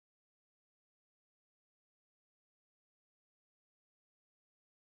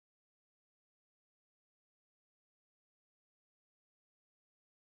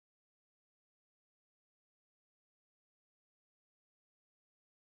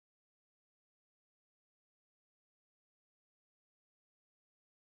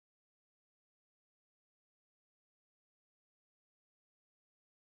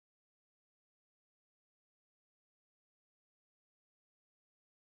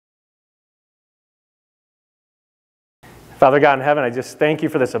Father God in heaven, I just thank you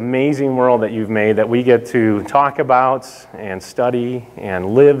for this amazing world that you've made that we get to talk about and study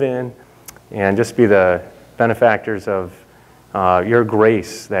and live in and just be the benefactors of your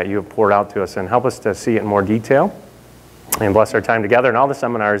grace that you have poured out to us, and help us to see it in more detail and bless our time together and all the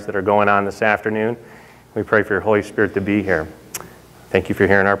seminars that are going on this afternoon. We pray for your Holy Spirit to be here. Thank you for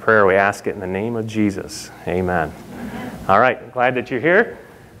hearing our prayer. We ask it in the name of Jesus. Amen. All right, glad that you're here.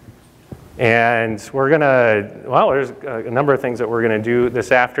 And we're going to, well, there's a number of things that we're going to do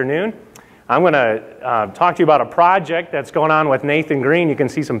this afternoon. I'm going to talk to you about a project that's going on with Nathan Green. You can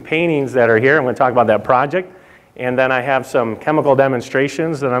see some paintings that are here. I'm going to talk about that project. And then I have some chemical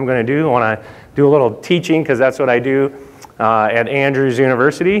demonstrations that I'm going to do. I want to do a little teaching because that's what I do at Andrews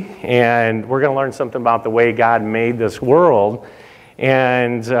University. And we're going to learn something about the way God made this world.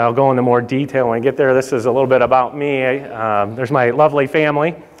 And I'll go into more detail when I get there. This is a little bit about me. There's my lovely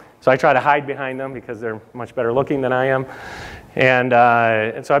family. So I try to hide behind them because they're much better looking than I am. And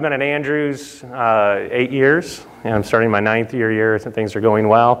so I've been at Andrews 8 years, and I'm starting my 9th year here, and things are going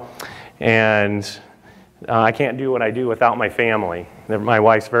well. And I can't do what I do without my family. My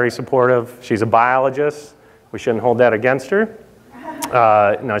wife's very supportive. She's a biologist. We shouldn't hold that against her.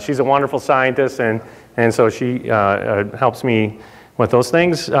 No, she's a wonderful scientist, and so she helps me with those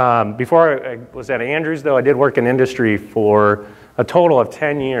things. Before I was at Andrews, though, I did work in industry for a total of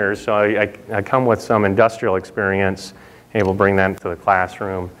 10 years, so I come with some industrial experience, able to bring that into the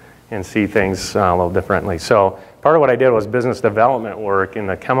classroom and see things a little differently. So part of what I did was business development work in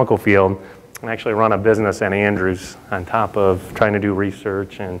the chemical field, and actually run a business at Andrews on top of trying to do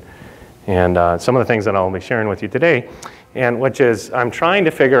research and some of the things that I'll be sharing with you today, and which is I'm trying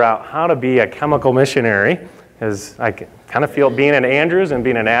to figure out how to be a chemical missionary, because I kind of feel being at Andrews and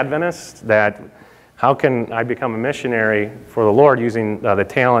being an Adventist that how can I become a missionary for the Lord using the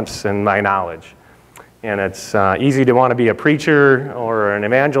talents and my knowledge? And it's easy to want to be a preacher or an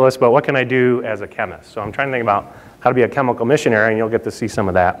evangelist, but what can I do as a chemist? So I'm trying to think about how to be a chemical missionary, and you'll get to see some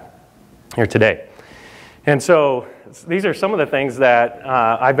of that here today. And so these are some of the things that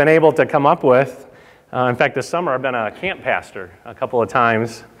I've been able to come up with. In fact, this summer I've been a camp pastor a couple of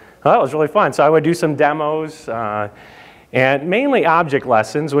times. Well, that was really fun. So I would do some demos, and mainly object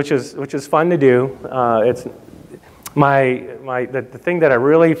lessons, which is fun to do. It's the thing that I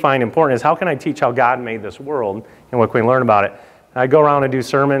really find important is how can I teach how God made this world and what can we learn about it. I go around and do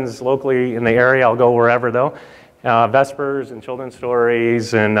sermons locally in the area. I'll go wherever though. Vespers and children's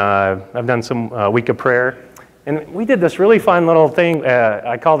stories, and I've done some week of prayer. And we did this really fun little thing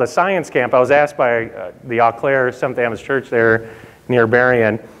I called a science camp. I was asked by the Eau Claire Seventh Adventist Church there near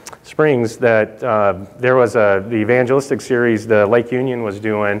Berrien Springs that there was the evangelistic series the Lake Union was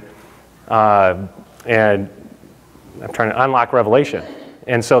doing, and I'm trying to unlock Revelation.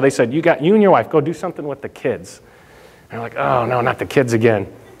 And so they said, you and your wife, go do something with the kids. And they're like, oh no, not the kids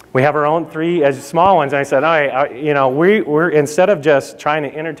again. We have our own 3 as small ones. And I said, all right, you know, we're instead of just trying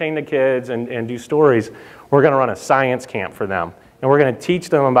to entertain the kids and do stories, we're going to run a science camp for them. And we're going to teach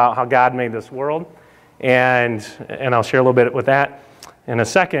them about how God made this world. And I'll share a little bit with that in a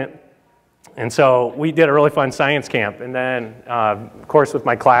second. And so we did a really fun science camp. And then, of course, with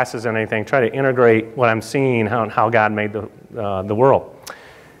my classes and anything, try to integrate what I'm seeing, how God made the world.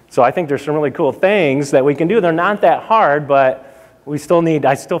 So I think there's some really cool things that we can do. They're not that hard, but I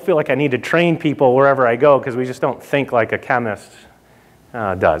still feel like I need to train people wherever I go because we just don't think like a chemist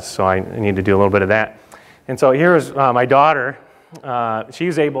does. So I need to do a little bit of that. And so here's my daughter.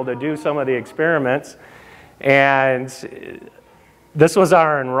 She's able to do some of the experiments. And this was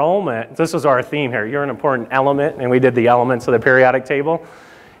our enrollment. This was our theme here. You're an important element. And we did the elements of the periodic table.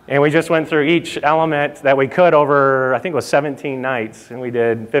 And we just went through each element that we could over, I think it was 17 nights. And we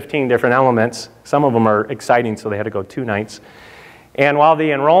did 15 different elements. Some of them are exciting, so they had to go 2 nights. And while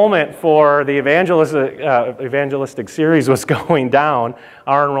the enrollment for the evangelistic series was going down,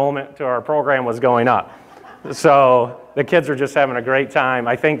 our enrollment to our program was going up. So the kids were just having a great time.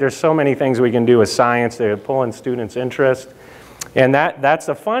 I think there's so many things we can do with science to pull in students' interest. And that's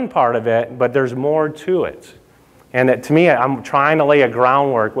the fun part of it, but there's more to it. And to me, I'm trying to lay a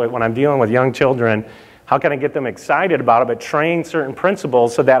groundwork when I'm dealing with young children. How can I get them excited about it, but train certain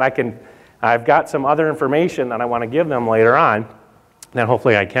principles so that I've got some other information that I want to give them later on, then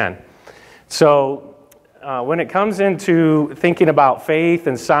hopefully I can. So when it comes into thinking about faith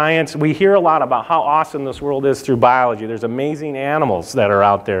and science, we hear a lot about how awesome this world is through biology. There's amazing animals that are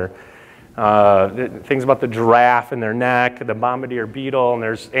out there. Things about the giraffe and their neck, the bombardier beetle, and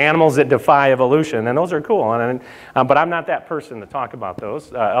there's animals that defy evolution, and those are cool. But I'm not that person to talk about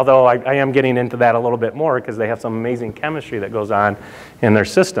those, although I am getting into that a little bit more because they have some amazing chemistry that goes on in their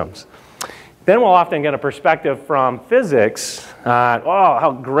systems. Then we'll often get a perspective from physics, oh,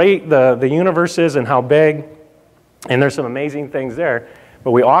 how great the universe is and how big, and there's some amazing things there,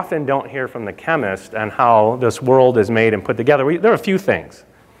 but we often don't hear from the chemist on how this world is made and put together. There are a few things,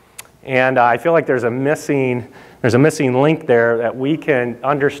 and I feel like there's a missing link there that we can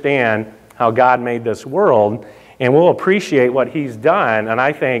understand how God made this world, and we'll appreciate what He's done, and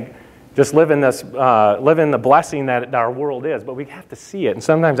I think just live in the blessing that our world is, but we have to see it. And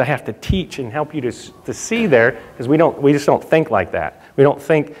sometimes I have to teach and help you to see there, because we just don't think like that. We don't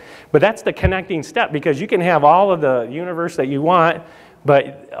think, but that's the connecting step, because you can have all of the universe that you want,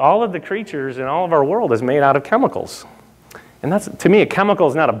 but all of the creatures in all of our world is made out of chemicals. And that's, to me, a chemical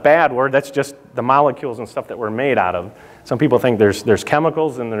is not a bad word. That's just the molecules and stuff that we're made out of. Some people think there's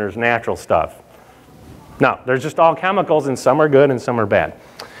chemicals and then there's natural stuff. No, there's just all chemicals, and some are good and some are bad.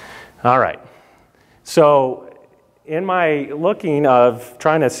 All right, so in my looking of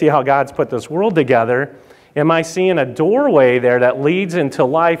trying to see how God's put this world together, am I seeing a doorway there that leads into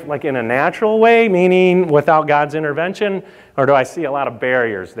life like in a natural way, meaning without God's intervention, or do I see a lot of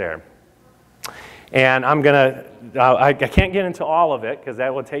barriers there? And I can't get into all of it because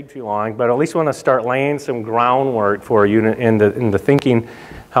that would take too long, but at least want to start laying some groundwork for you in the thinking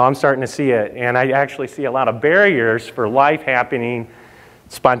how I'm starting to see it. And I actually see a lot of barriers for life happening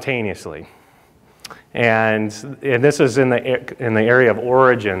spontaneously. And this is in the area of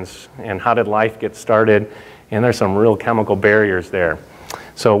origins and how did life get started, and there's some real chemical barriers there.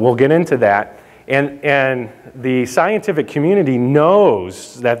 So we'll get into that. And the scientific community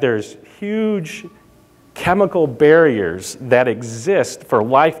knows that there's huge chemical barriers that exist for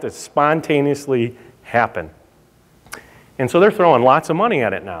life to spontaneously happen. And so they're throwing lots of money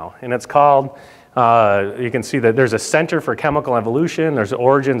at it now, and it's called you can see that there's a Center for Chemical Evolution. There's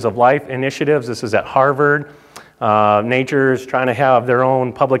Origins of Life initiatives. This is at Harvard. Nature's trying to have their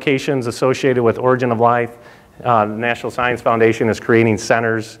own publications associated with origin of life. The National Science Foundation is creating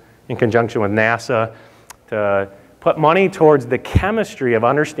centers in conjunction with NASA to put money towards the chemistry of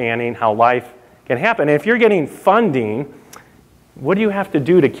understanding how life can happen. And if you're getting funding, what do you have to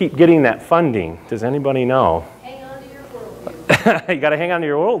do to keep getting that funding? Does anybody know? You got to hang on to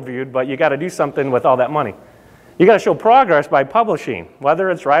your worldview, but you got to do something with all that money. You got to show progress by publishing.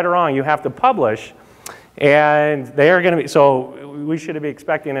 Whether it's right or wrong, you have to publish. And they are going to be, so we should be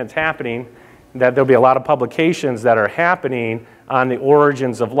expecting it's happening, that there'll be a lot of publications that are happening on the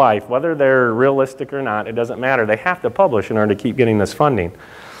origins of life. Whether they're realistic or not, it doesn't matter. They have to publish in order to keep getting this funding.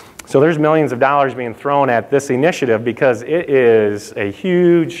 So there's millions of dollars being thrown at this initiative because it is a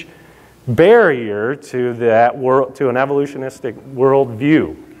huge barrier to that world, to an evolutionistic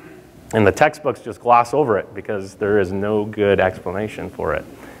worldview, and the textbooks just gloss over it because there is no good explanation for it.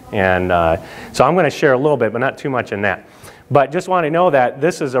 And so I'm going to share a little bit, but not too much in that. But just want to know that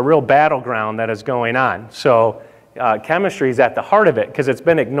this is a real battleground that is going on. So chemistry is at the heart of it because it's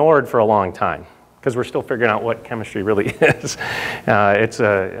been ignored for a long time because we're still figuring out what chemistry really is. It's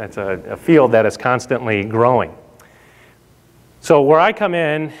a field that is constantly growing. So where I come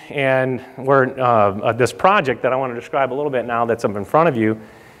in, and this project that I want to describe a little bit now that's up in front of you,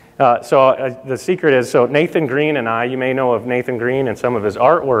 the secret is, so Nathan Green and I, you may know of Nathan Green and some of his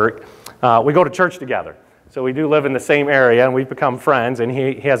artwork, we go to church together. So we do live in the same area, and we've become friends, and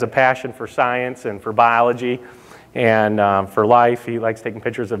he has a passion for science and for biology and for life. He likes taking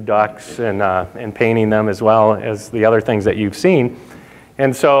pictures of ducks and painting them as well as the other things that you've seen.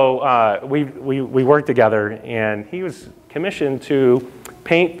 And so we worked together, and he was commissioned to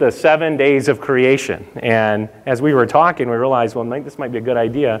paint the 7 days of creation. And as we were talking, we realized, well, this might be a good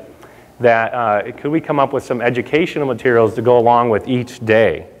idea, that could we come up with some educational materials to go along with each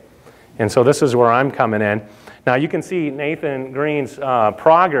day? And so this is where I'm coming in. Now you can see Nathan Green's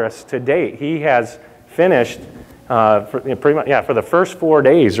progress to date. He has finished for the first 4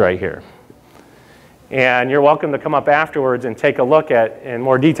 days right here. And you're welcome to come up afterwards and take a look at, in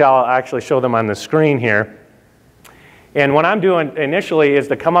more detail, I'll actually show them on the screen here. And what I'm doing initially is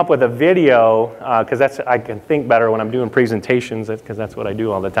to come up with a video, because I can think better when I'm doing presentations, because that's what I do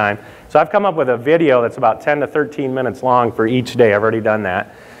all the time. So I've come up with a video that's about 10 to 13 minutes long for each day. I've already done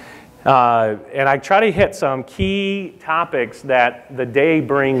that. And I try to hit some key topics that the day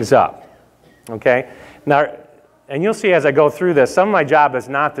brings up. Okay? Now, and you'll see as I go through this, some of my job is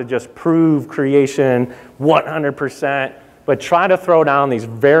not to just prove creation 100%, but try to throw down these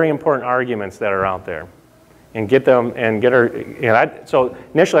very important arguments that are out there and get them and get her. So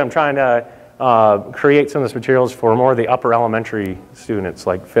initially I'm trying to create some of this materials for more of the upper elementary students,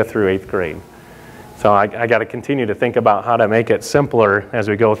 like 5th through 8th grade. So I got to continue to think about how to make it simpler as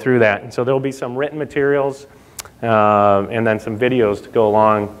we go through that. And so there'll be some written materials and then some videos to go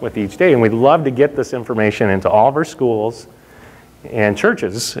along with each day. And we'd love to get this information into all of our schools and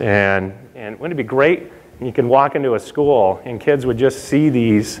churches. And wouldn't it be great? You could walk into a school and kids would just see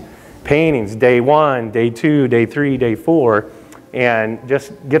these paintings, day 1, day 2, day 3, day 4, and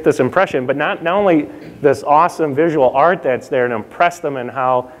just get this impression. But not only this awesome visual art that's there and impress them in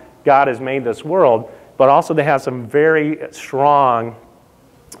how God has made this world, but also they have some very strong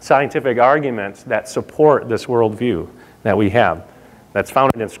scientific arguments that support this worldview that we have, that's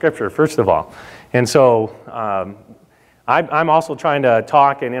founded in Scripture, first of all. And so I'm also trying to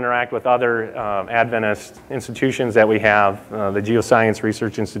talk and interact with other Adventist institutions that we have, the Geoscience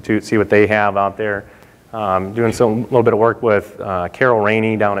Research Institute, see what they have out there. Doing a little bit of work with Carol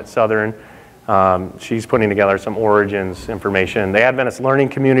Rainey down at Southern. She's putting together some origins information. The Adventist Learning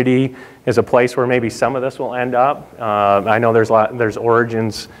Community is a place where maybe some of this will end up. I know there's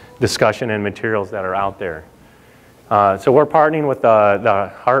origins discussion and materials that are out there. So we're partnering with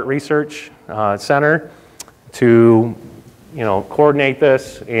the Heart Research Center to coordinate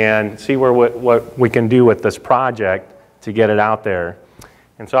this and see what we can do with this project to get it out there.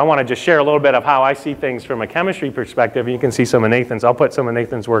 And so I want to just share a little bit of how I see things from a chemistry perspective. You can see some of Nathan's. I'll put some of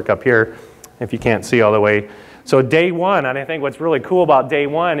Nathan's work up here if you can't see all the way. So day 1, and I think what's really cool about day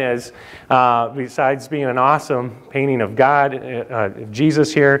 1 is, besides being an awesome painting of God,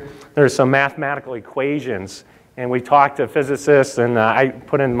 Jesus here, there's some mathematical equations. And we talked to physicists, and I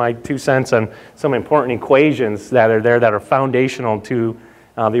put in my 2 cents on some important equations that are there that are foundational to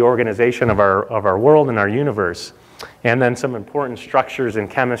the organization of our world and our universe. And then some important structures in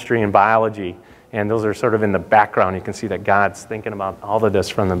chemistry and biology. And those are sort of in the background. You can see that God's thinking about all of this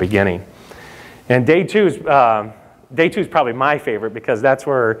from the beginning. And day two is probably my favorite, because that's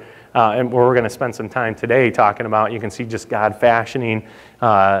where we're going to spend some time today talking about. You can see just God fashioning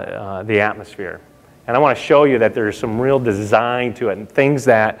the atmosphere. And I want to show you that there's some real design to it and things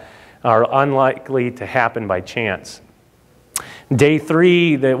that are unlikely to happen by chance. Day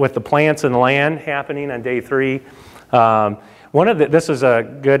 3, with the plants and land happening on day 3, this is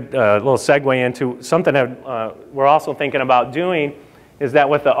a good little segue into something that we're also thinking about doing, is that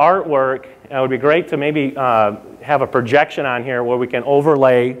with the artwork, it would be great to maybe have a projection on here where we can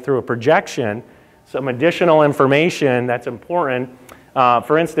overlay through a projection some additional information that's important.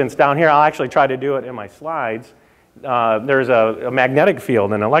 For instance, down here, I'll actually try to do it in my slides. There's a magnetic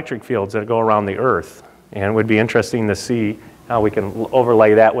field and electric fields that go around the Earth. And it would be interesting to see how we can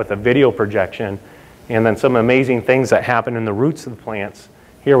overlay that with a video projection. And then some amazing things that happen in the roots of the plants.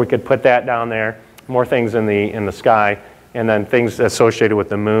 Here we could put that down there. More things in the sky. And then things associated with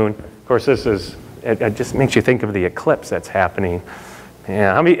the moon. Of course, it just makes you think of the eclipse that's happening.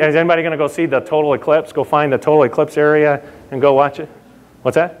 Yeah, is anybody going to go see the total eclipse? Go find the total eclipse area and go watch it?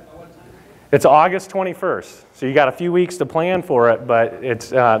 What's that? It's August 21st. So you got a few weeks to plan for it, but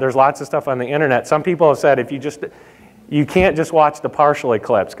there's lots of stuff on the internet. Some people have said you can't just watch the partial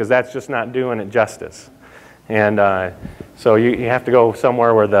eclipse, because that's just not doing it justice. And so you have to go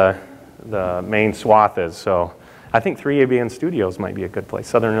somewhere where the main swath is. So I think 3ABN Studios might be a good place,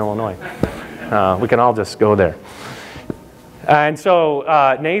 Southern Illinois. We can all just go there. And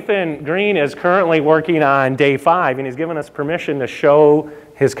so Nathan Green is currently working on day 5, and he's given us permission to show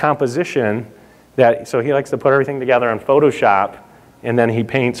his composition. So he likes to put everything together on Photoshop, and then he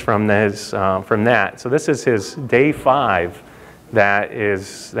paints from that. So this is his day 5 that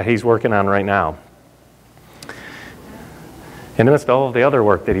he's working on right now. And then it's all of the other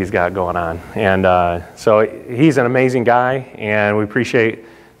work that he's got going on. And so he's an amazing guy, and we appreciate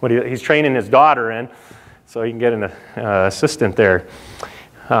what he's training his daughter in, so he can get an assistant there.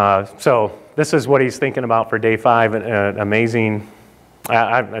 So this is what he's thinking about for day 5. Amazing.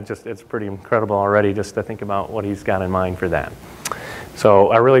 It's pretty incredible already just to think about what he's got in mind for that. So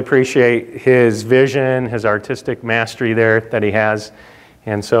I really appreciate his vision, his artistic mastery there that he has.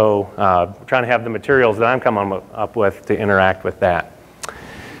 And so trying to have the materials that I'm coming up with to interact with that.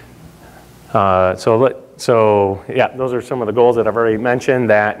 So yeah, those are some of the goals that I've already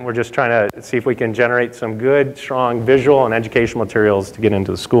mentioned, that we're just trying to see if we can generate some good, strong visual and educational materials to get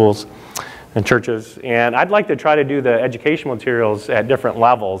into the schools and churches. And I'd like to try to do the educational materials at different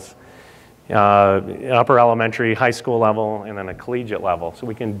levels, upper elementary, high school level, and then a collegiate level, so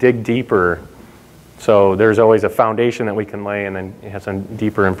we can dig deeper. So there's always a foundation that we can lay, and then have some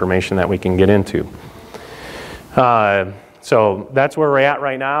deeper information that we can get into. So that's where we're at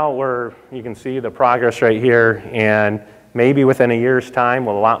right now. You can see the progress right here, and maybe within a year's time,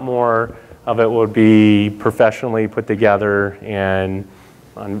 a lot more of it would be professionally put together and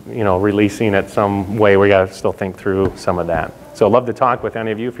releasing it some way. We got to still think through some of that. So I'd love to talk with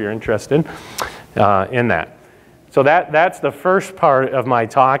any of you if you're interested in that. So that's the first part of my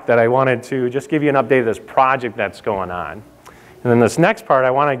talk that I wanted to just give you an update of this project that's going on. And then this next part,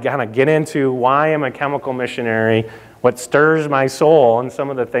 I want to kind of get into why I'm a chemical missionary, what stirs my soul, and some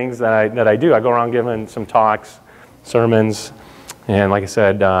of the things that I do. I go around giving some talks, sermons, and like I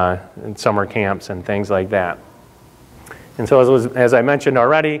said, in summer camps and things like that. And so as I mentioned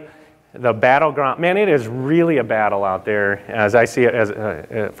already, the battleground, man, it is really a battle out there as I see it as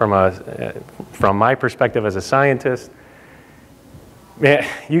from my perspective as a scientist. Man,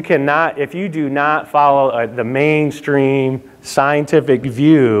 you cannot, if you do not follow the mainstream scientific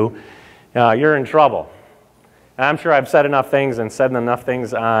view, you're in trouble. And I'm sure I've said enough things and said enough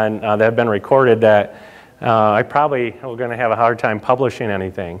things on that have been recorded that I probably am going to have a hard time publishing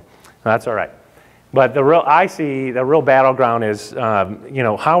anything. That's all right. But I see the real battleground is, you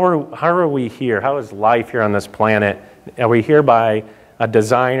know, how are we here? How is life here on this planet? Are we here by a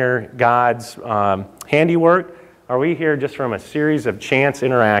designer, God's handiwork? Are we here just from a series of chance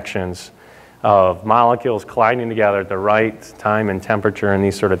interactions of molecules colliding together at the right time and temperature and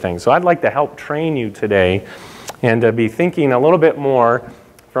these sort of things? So I'd like to help train you today and to be thinking a little bit more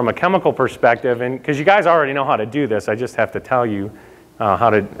from a chemical perspective, and because you guys already know how to do this, I just have to tell you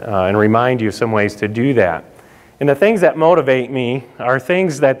how to, and remind you some ways to do that. And the things that motivate me are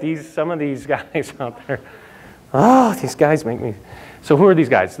things that some of these guys out there, oh, these guys make me, so who are these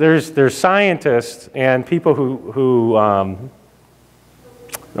guys? There's scientists and people who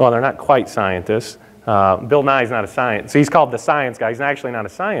well, they're not quite scientists. Bill Nye's not a scientist. So he's called the science guy. He's actually not a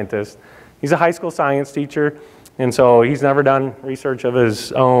scientist. He's a high school science teacher, and so he's never done research of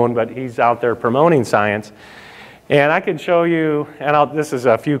his own, but he's out there promoting science. And I can show you, and this is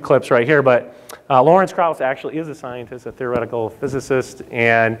a few clips right here, but Lawrence Krauss actually is a scientist, a theoretical physicist,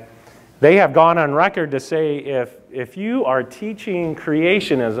 and they have gone on record to say if you are teaching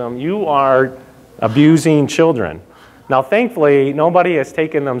creationism, you are abusing children. Now, thankfully, nobody has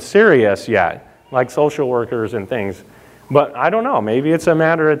taken them serious yet, like social workers and things. But I don't know, maybe it's a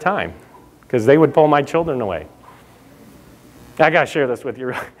matter of time, because they would pull my children away. I got to share this with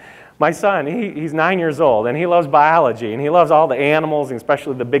you. My son, he's 9 years old, and he loves biology, and he loves all the animals, and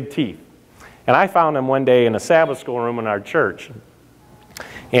especially the big teeth. And I found him one day in a Sabbath school room in our church.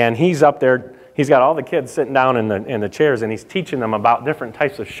 And he's up there, he's got all the kids sitting down in the chairs, and he's teaching them about different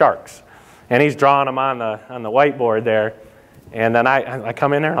types of sharks. And he's drawing them on the whiteboard there. And then I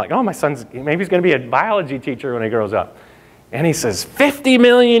come in there, like, oh, my son's, maybe he's going to be a biology teacher when he grows up. And he says, 50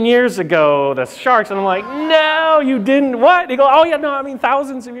 million years ago, the sharks. And I'm like, no, you didn't. What? He goes, oh, yeah, no, I mean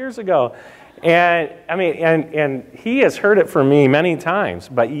thousands of years ago. And I mean, and he has heard it from me many times.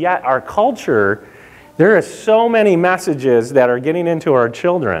 But yet our culture, there are so many messages that are getting into our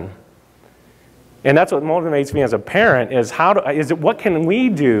children. And that's what motivates me as a parent is what can we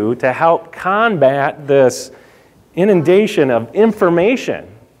do to help combat this inundation of information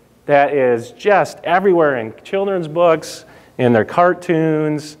that is just everywhere in children's books, in their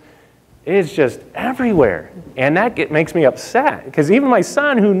cartoons. It's just everywhere. And that makes me upset, because even my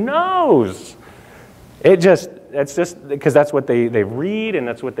son, who knows, it's just because that's what they read and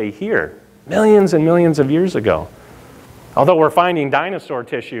that's what they hear millions and millions of years ago. Although we're finding dinosaur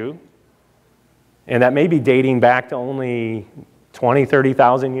tissue, and that may be dating back to only 20,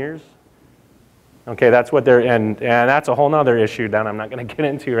 30,000 years. Okay, that's what and that's a whole other issue that I'm not going to get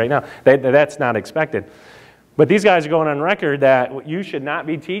into right now. That's not expected. But these guys are going on record that you should not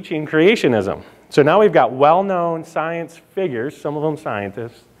be teaching creationism. So now we've got well-known science figures, some of them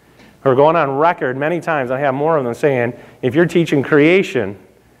scientists, who are going on record many times. I have more of them saying, if you're teaching creation,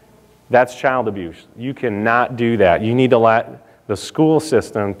 that's child abuse. You cannot do that. You need to let the school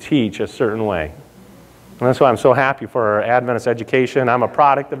system teach a certain way. And that's why I'm so happy for our Adventist education. I'm a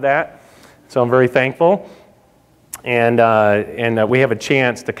product of that, so I'm very thankful. And we have a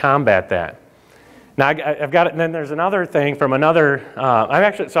chance to combat that. Now, I've got it, and then there's another thing from another, so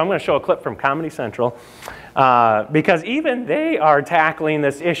I'm going to show a clip from Comedy Central, because even they are tackling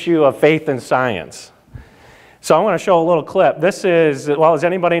this issue of faith and science. So I'm going to show a little clip. This is, well, does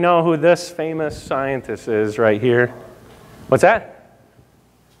anybody know who this famous scientist is right here? What's that?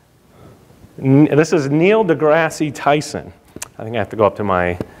 This is Neil deGrasse Tyson. I think I have to go up to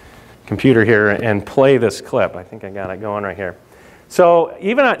my computer here and play this clip. I think I got it going right here. So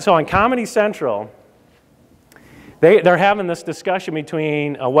on Comedy Central, they're having this discussion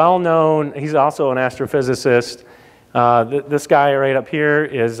between a well-known, he's also an astrophysicist. This guy right up here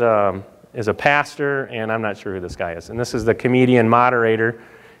is a pastor, and I'm not sure who this guy is. And this is the comedian moderator.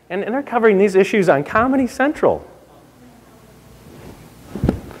 And they're covering these issues on Comedy Central.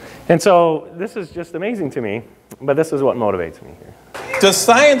 And so this is just amazing to me, but this is what motivates me here. Does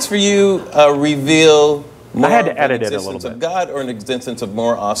science for you reveal More I had to of edit an it a little existence of bit. God or an existence of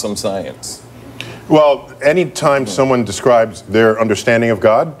more awesome science? Well, anytime someone describes their understanding of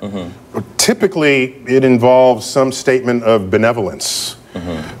God, typically it involves some statement of benevolence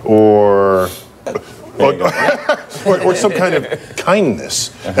or some kind of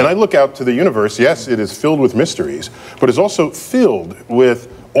kindness. And I look out to the universe, yes, it is filled with mysteries, but it's also filled with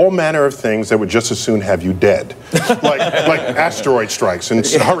all manner of things that would just as soon have you dead. like asteroid strikes and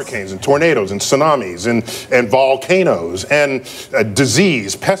hurricanes and tornadoes and tsunamis and volcanoes and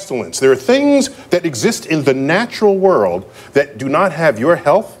disease, pestilence. There are things that exist in the natural world that do not have your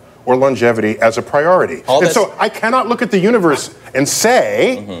health or longevity as a priority. And so I cannot look at the universe and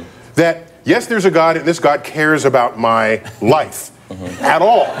say that, yes, there's a God and this God cares about my life. At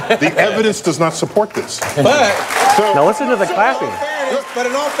all. The evidence does not support this. But Now listen to the clapping. But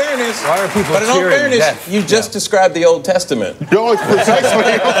in all fairness, Why are people cheering death? you just described the Old Testament. No, it's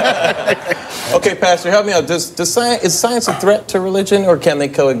precisely. Okay, Pastor, help me out. Is science a threat to religion, or can they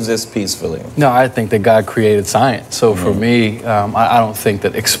coexist peacefully? No, I think that God created science. So for me, I don't think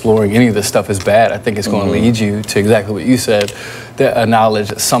that exploring any of this stuff is bad. I think it's going to lead you to exactly what you said, a knowledge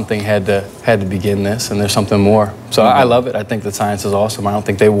that something had to begin this, and there's something more. So I love it. I think that science is awesome. I don't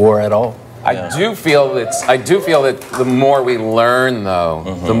think they war at all. I do feel that the more we learn,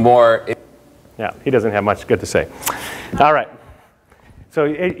 though, the more. Yeah, he doesn't have much good to say. All right. So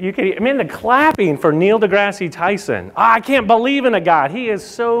you can, I mean, the clapping for Neil deGrasse Tyson. Oh, I can't believe in a God. He is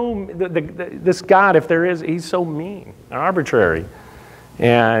so, this God, if there is, he's so mean and arbitrary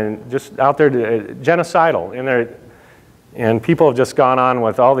and just out there genocidal. And people have just gone on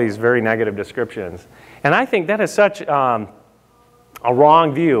with all these very negative descriptions. And I think that is such a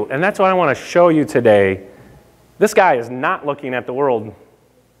wrong view. And that's what I want to show you today. This guy is not looking at the world.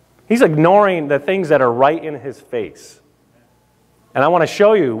 He's ignoring the things that are right in his face. And I want to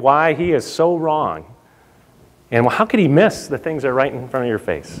show you why he is so wrong. And how could he miss the things that are right in front of your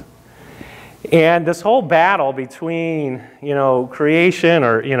face? And this whole battle between, creation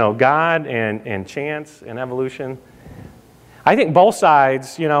or, God and chance and evolution, I think both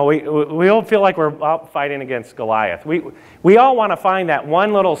sides, we all feel like we're out fighting against Goliath. We all want to find that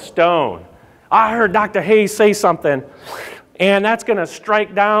one little stone. I heard Dr. Hayes say something, and that's going to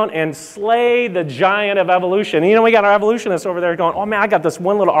strike down and slay the giant of evolution. And, we got our evolutionists over there going, oh man, I got this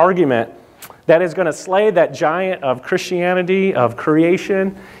one little argument that is going to slay that giant of Christianity, of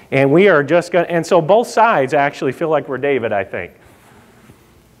creation, and we are just going to, and so both sides actually feel like we're David, I think.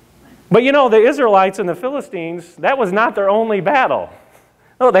 But the Israelites and the Philistines, that was not their only battle.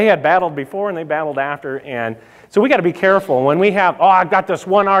 No, they had battled before and they battled after. And so we got to be careful. When we have, I've got this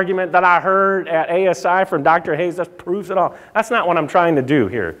one argument that I heard at ASI from Dr. Hayes that proves it all. That's not what I'm trying to do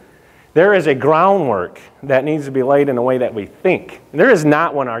here. There is a groundwork that needs to be laid in the way that we think. There is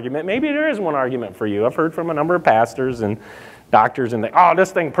not one argument. Maybe there is one argument for you. I've heard from a number of pastors and doctors and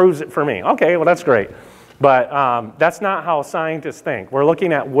this thing proves it for me. Okay, well, that's great. But that's not how scientists think. We're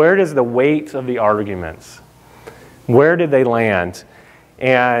looking at where does the weight of the arguments, where did they land?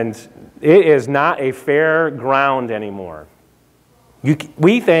 And it is not a fair ground anymore.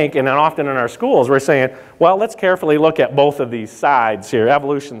 We think, and often in our schools, we're saying, well, let's carefully look at both of these sides here.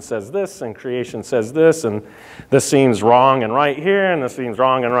 Evolution says this, and creation says this, and this seems wrong and right here, and this seems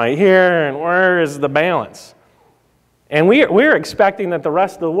wrong and right here, and where is the balance? And we're expecting that the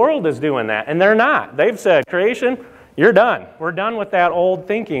rest of the world is doing that, and they're not. They've said, creation, you're done. We're done with that old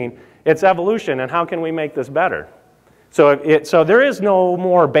thinking. It's evolution, and how can we make this better? So there is no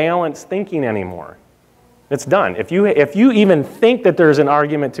more balanced thinking anymore. It's done. If you even think that there's an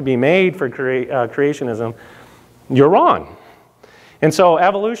argument to be made for creationism, you're wrong. And so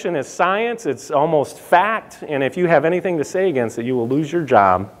evolution is science. It's almost fact, and if you have anything to say against it, you will lose your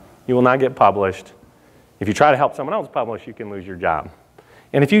job. You will not get published. If you try to help someone else publish, you can lose your job.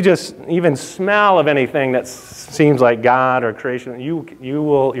 And if you just even smell of anything that seems like God or creation,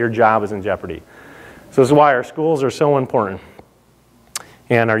 your job is in jeopardy. So this is why our schools are so important.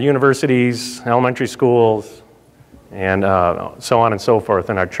 And our universities, elementary schools, and so on and so forth,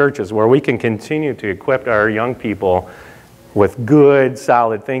 and our churches, where we can continue to equip our young people with good,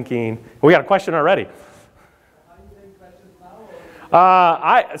 solid thinking. We got a question already. So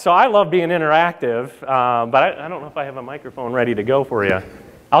I love being interactive, but I don't know if I have a microphone ready to go for you.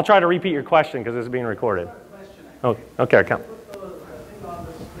 I'll try to repeat your question because it's being recorded. Okay, come.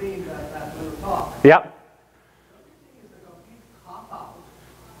 Yep.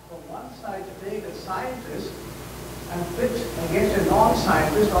 And pitch against a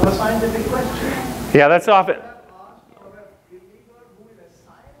non-scientist on a scientific question. Yeah, that's often.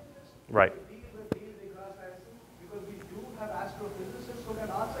 Right.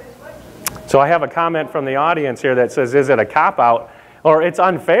 So I have a comment from the audience here that says, is it a cop-out? Or it's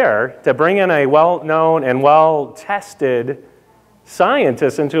unfair to bring in a well-known and well-tested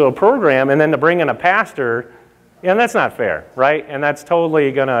scientist into a program and then to bring in a pastor. Yeah, that's not fair, right? And that's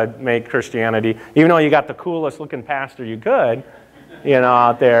totally going to make Christianity, even though you got the coolest looking pastor you could,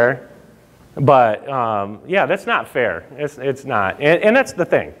 out there. But, yeah, that's not fair. It's not. And that's the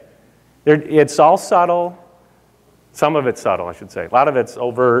thing. It's all subtle. Some of it's subtle, I should say. A lot of it's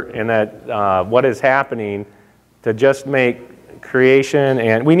overt in that what is happening to just make creation.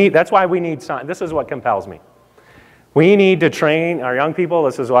 And that's why we need science. This is what compels me. We need to train our young people.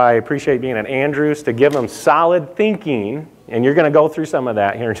 This is why I appreciate being at Andrews, to give them solid thinking, and you're going to go through some of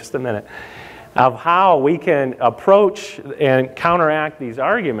that here in just a minute, of how we can approach and counteract these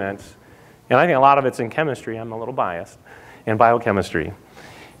arguments. And I think a lot of it's in chemistry. I'm a little biased in biochemistry.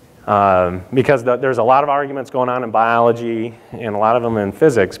 Because there's a lot of arguments going on in biology and a lot of them in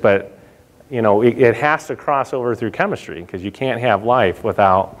physics, but it has to cross over through chemistry because you can't have life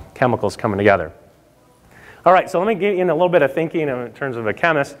without chemicals coming together. All right, so let me get in a little bit of thinking in terms of a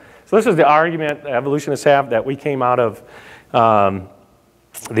chemist. So this is the argument evolutionists have that we came out of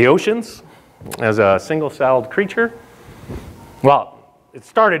the oceans as a single-celled creature. Well, it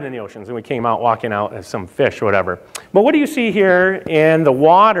started in the oceans and we came out walking out as some fish or whatever. But what do you see here in the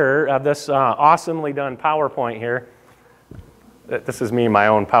water of this awesomely done PowerPoint here? This is me, my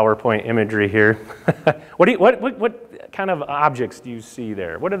own PowerPoint imagery here. What kind of objects do you see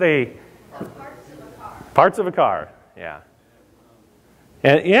there? What are they? Parts of a car, yeah.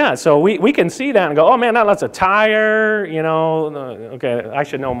 And yeah, so we can see that and go, oh man, that's a tire, okay, I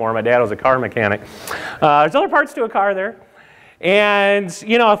should know more. My dad was a car mechanic. There's other parts to a car there. And,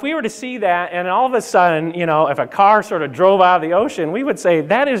 if we were to see that and all of a sudden, if a car sort of drove out of the ocean, we would say,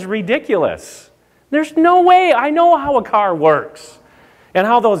 that is ridiculous. There's no way. I know how a car works and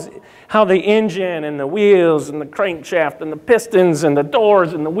how the engine and the wheels and the crankshaft and the pistons and the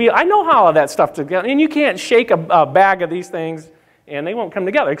doors and the wheel, I know how all of that stuff together. And you can't shake a bag of these things and they won't come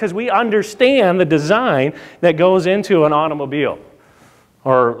together because we understand the design that goes into an automobile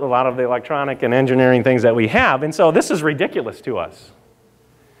or a lot of the electronic and engineering things that we have. And so this is ridiculous to us.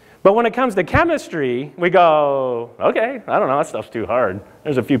 But when it comes to chemistry, we go, okay, I don't know, that stuff's too hard.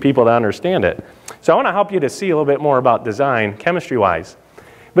 There's a few people that understand it. So I want to help you to see a little bit more about design, chemistry-wise.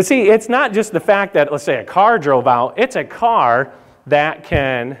 But see, it's not just the fact that, let's say, a car drove out. It's a car that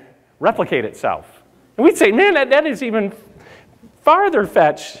can replicate itself. And we'd say, man, that is even further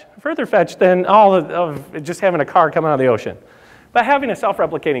fetched than all of just having a car come out of the ocean. But having a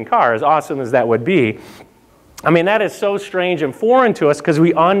self-replicating car, as awesome as that would be, I mean, that is so strange and foreign to us because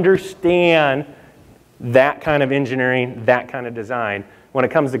we understand that kind of engineering, that kind of design. When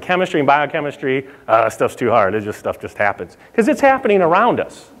it comes to chemistry and biochemistry, stuff's too hard. Stuff just happens. Because it's happening around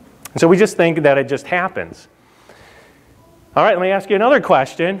us. And so we just think that it just happens. All right, let me ask you another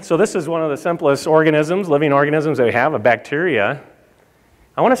question. So this is one of the simplest organisms, living organisms that we have, a bacteria.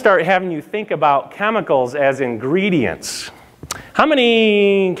 I want to start having you think about chemicals as ingredients. How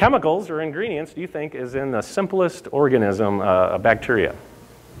many chemicals or ingredients do you think is in the simplest organism, a bacteria?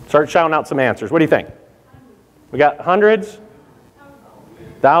 Start shouting out some answers. What do you think? We got hundreds?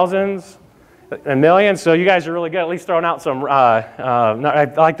 Thousands? And millions? So you guys are really good at least throwing out some, I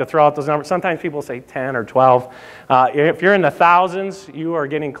like to throw out those numbers. Sometimes people say 10 or 12. If you're in the thousands, you are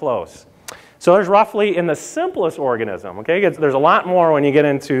getting close. So there's roughly, in the simplest organism, okay, there's a lot more when you get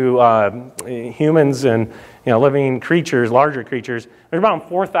into humans and living creatures, larger creatures. There's about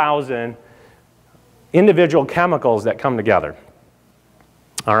 4,000 individual chemicals that come together.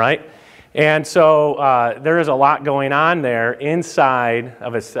 All right? And so there is a lot going on there inside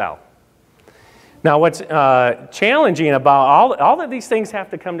of a cell. Now what's challenging about all of these things have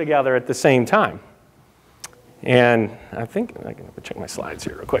to come together at the same time. And I think, I can check my slides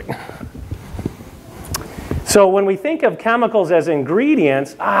here real quick. So when we think of chemicals as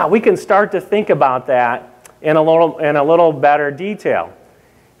ingredients, we can start to think about that in a little better detail.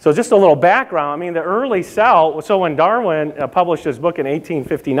 So just a little background, I mean the early cell, so when Darwin published his book in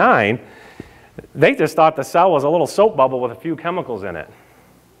 1859, they just thought the cell was a little soap bubble with a few chemicals in it.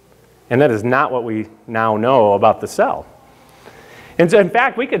 And that is not what we now know about the cell. And so in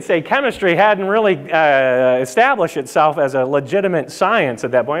fact, we could say chemistry hadn't really established itself as a legitimate science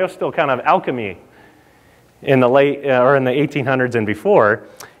at that point. It was still kind of alchemy in the late, or in the 1800s and before.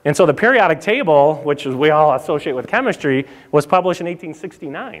 And so the periodic table, which we all associate with chemistry, was published in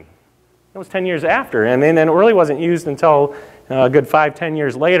 1869. That was 10 years after. And then it really wasn't used until a good 5-10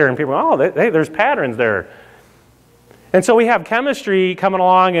 years later. And people were, oh, there's patterns there. And so we have chemistry coming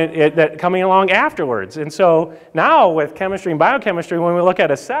along coming along afterwards. And so now with chemistry and biochemistry, when we look at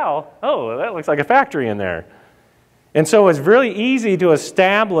a cell, oh, that looks like a factory in there. And so it's really easy to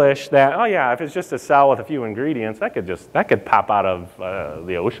establish that, oh yeah, if it's just a cell with a few ingredients, that could pop out of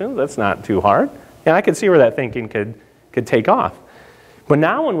the ocean. That's not too hard. And I could see where that thinking could take off. But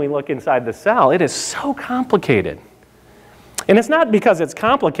now when we look inside the cell, it is so complicated. And it's not because it's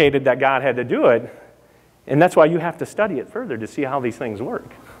complicated that God had to do it. And that's why you have to study it further to see how these things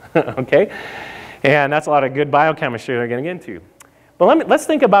work, okay? And that's a lot of good biochemistry we're going to get into. But let's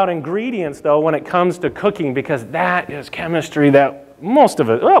think about ingredients, though, when it comes to cooking, because that is chemistry that most of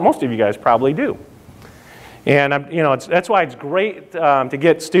you guys probably do. And that's why it's great to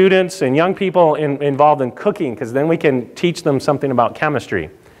get students and young people involved in cooking, because then we can teach them something about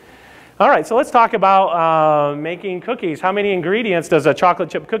chemistry. All right, so let's talk about making cookies. How many ingredients does a chocolate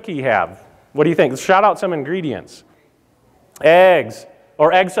chip cookie have? What do you think? Shout out some ingredients. Eggs,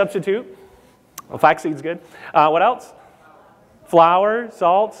 or egg substitute. Well, flaxseed's good. What else? Flour,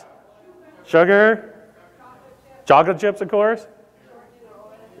 salt, sugar, chocolate chips, of course.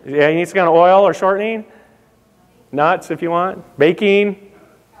 Yeah, you need some kind of oil or shortening. Nuts, if you want. Baking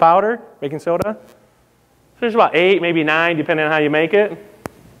powder, baking soda. So there's about 8, maybe 9, depending on how you make it.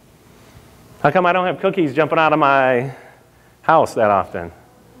 How come I don't have cookies jumping out of my house that often?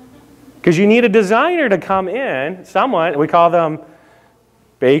 Because you need a designer to come in, someone, we call them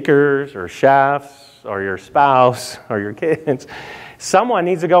bakers or chefs or your spouse or your kids. Someone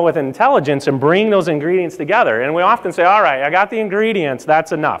needs to go with intelligence and bring those ingredients together. And we often say, all right, I got the ingredients,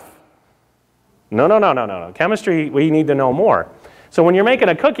 that's enough. No, no, no, no, no, no. Chemistry, we need to know more. So when you're making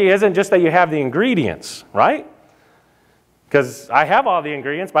a cookie, it isn't just that you have the ingredients, right? Because I have all the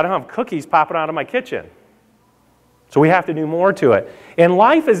ingredients, but I don't have cookies popping out of my kitchen. So we have to do more to it. And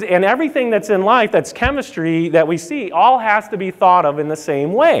and everything that's in life, that's chemistry that we see, all has to be thought of in the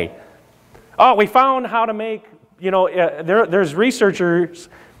same way. Oh, we found how to make, there's researchers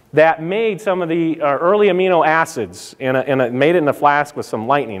that made some of the early amino acids made it in a flask with some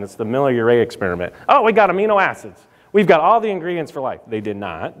lightning. It's the Miller-Urey experiment. Oh, we got amino acids. We've got all the ingredients for life. They did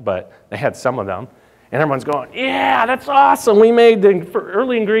not, but they had some of them. And everyone's going, yeah, that's awesome. We made the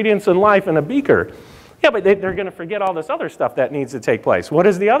early ingredients in life in a beaker. Yeah, but they're going to forget all this other stuff that needs to take place. What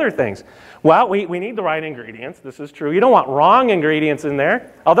is the other things? Well, we need the right ingredients. This is true. You don't want wrong ingredients in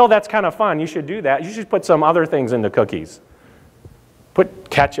there. Although that's kind of fun. You should do that. You should put some other things into cookies. Put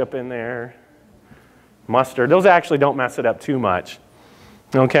ketchup in there, mustard. Those actually don't mess it up too much.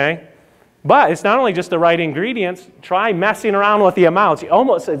 Okay? But it's not only just the right ingredients. Try messing around with the amounts.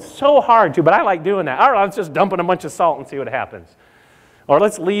 It's so hard to, but I like doing that. All right, let's just dump in a bunch of salt and see what happens. Or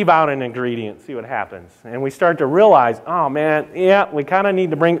let's leave out an ingredient, see what happens. And we start to realize, oh man, yeah, we kind of need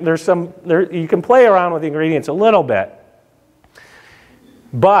to bring, you can play around with the ingredients a little bit,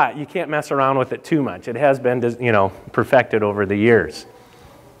 but you can't mess around with it too much. It has been, perfected over the years.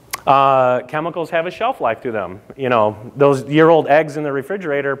 Chemicals have a shelf life to them. Those year-old eggs in the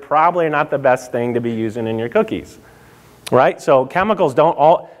refrigerator probably are not the best thing to be using in your cookies, right? So chemicals not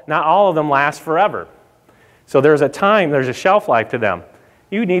all of them last forever. So there's a shelf life to them.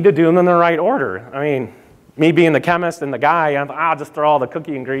 You need to do them in the right order. I mean, me being the chemist and the guy, I'll just throw all the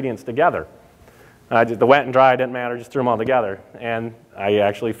cookie ingredients together. The wet and dry didn't matter, just threw them all together. And I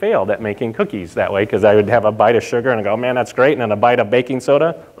actually failed at making cookies that way because I would have a bite of sugar and I go, man, that's great, and then a bite of baking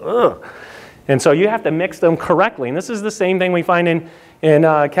soda, ugh. And so you have to mix them correctly. And this is the same thing we find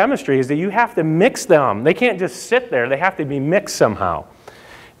in chemistry, is that you have to mix them. They can't just sit there. They have to be mixed somehow.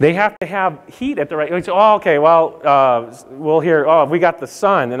 They have to have heat at the right. Oh, okay, well, we'll hear, oh, we got the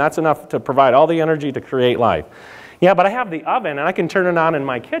sun, and that's enough to provide all the energy to create life. Yeah, but I have the oven, and I can turn it on in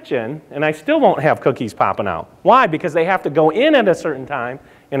my kitchen, and I still won't have cookies popping out. Why? Because they have to go in at a certain time,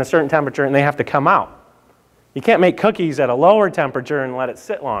 in a certain temperature, and they have to come out. You can't make cookies at a lower temperature and let it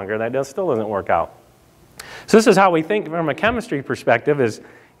sit longer. That still doesn't work out. So this is how we think from a chemistry perspective is,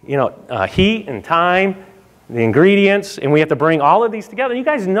 heat and time, the ingredients, and we have to bring all of these together. You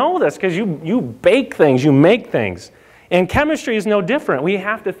guys know this because you bake things, you make things. And chemistry is no different. We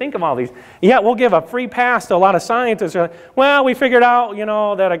have to think of all these. Yeah, we'll give a free pass to a lot of scientists. Well, we figured out,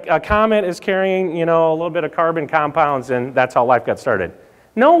 that a comet is carrying, a little bit of carbon compounds, and that's how life got started.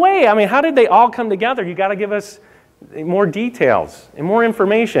 No way. I mean, how did they all come together? You got to give us more details and more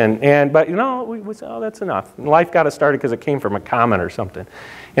information. But we said, oh, that's enough. Life got started because it came from a comet or something.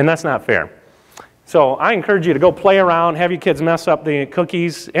 And that's not fair. So I encourage you to go play around, have your kids mess up the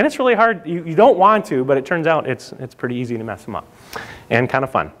cookies. And it's really hard. You don't want to, but it turns out it's pretty easy to mess them up and kind of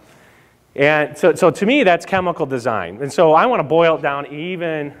fun. And so to me, that's chemical design. And so I want to boil it down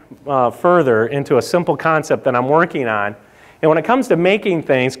even further into a simple concept that I'm working on. And when it comes to making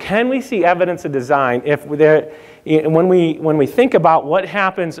things, can we see evidence of design when we think about what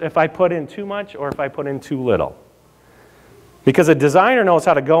happens if I put in too much or if I put in too little? Because a designer knows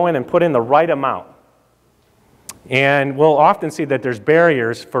how to go in and put in the right amount. And we'll often see that there's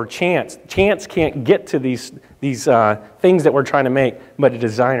barriers for chance. Chance can't get to these things that we're trying to make, but a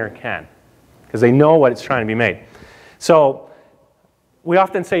designer can, because they know what it's trying to be made. So we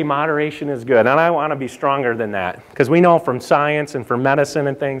often say moderation is good, and I want to be stronger than that, because we know from science and from medicine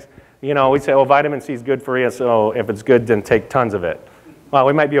and things, you know, we say, oh, vitamin C is good for you, so if it's good, then take tons of it. Well,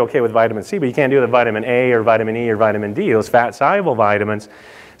 we might be okay with vitamin C, but you can't do it with vitamin A or vitamin E or vitamin D, those fat-soluble vitamins.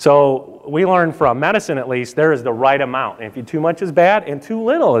 So we learn from medicine, at least, there is the right amount. And if too much is bad, and too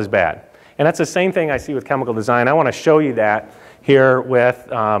little is bad. And that's the same thing I see with chemical design. I want to show you that here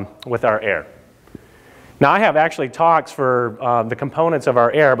with our air. Now, I have actually talks for the components of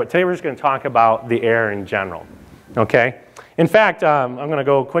our air, but today we're just going to talk about the air in general. Okay? In fact, I'm going to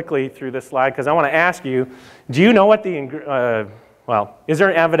go quickly through this slide because I want to ask you, do you know what the, is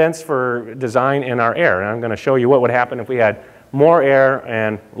there evidence for design in our air? And I'm going to show you what would happen if we had more air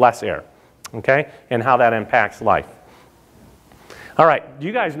and less air, okay? And how that impacts life. All right, do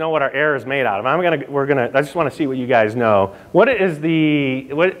you guys know what our air is made out of? I just want to see what you guys know. What is the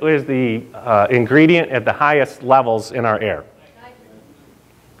ingredient at the highest levels in our air?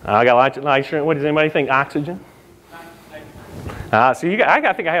 I got nitrogen. What does anybody think? Oxygen? I think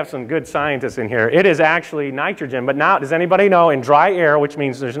I have some good scientists in here. It is actually nitrogen, but now, does anybody know in dry air, which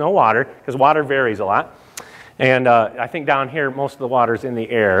means there's no water, because water varies a lot, and I think down here most of the water's in the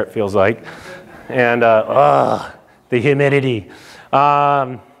air, it feels like, and the humidity.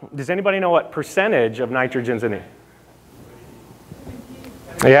 Does anybody know what percentage of nitrogen's in it?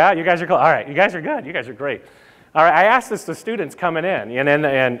 Yeah, you guys are cool. All right, you guys are good. You guys are great. All right, I asked this to students coming in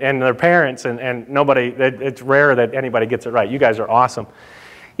and their parents, and nobody, it's rare that anybody gets it right. You guys are awesome.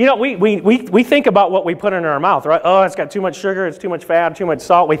 You know, we think about what we put in our mouth, right? Oh, it's got too much sugar, it's too much fat, too much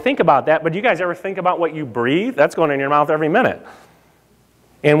salt. We think about that, but do you guys ever think about what you breathe? That's going in your mouth every minute.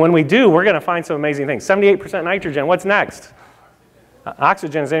 And when we do, we're going to find some amazing things. 78% nitrogen. What's next?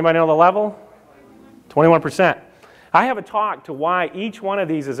 Oxygen. Does anybody know the level? 21%. I have a talk to why each one of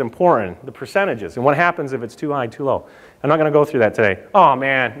these is important, the percentages, and what happens if it's too high, too low. I'm not going to go through that today. Oh,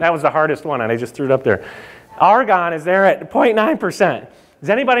 man, that was the hardest one, and I just threw it up there. Argon is there at 0.9%. Does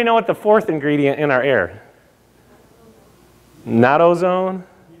anybody know what the fourth ingredient in our air? Not ozone?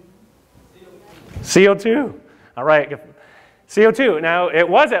 CO2. All right. CO2. Now, it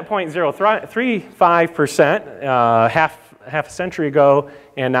was at 0.035% half a century ago,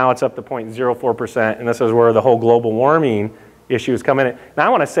 and now it's up to 0.04%, and this is where the whole global warming issue is coming in. Now, I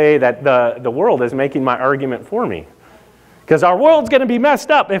want to say that the world is making my argument for me, because our world's going to be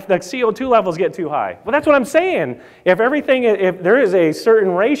messed up if the CO2 levels get too high. Well, that's what I'm saying. If there is a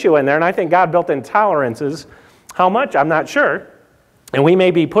certain ratio in there, and I think God built in tolerances, how much? I'm not sure, and we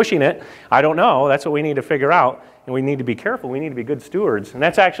may be pushing it. I don't know. That's what we need to figure out. And we need to be careful. We need to be good stewards. And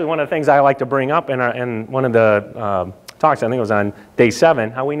that's actually one of the things I like to bring up in one of the talks. I think it was on day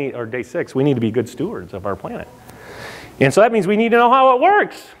 7, or day 6. We need to be good stewards of our planet. And so that means we need to know how it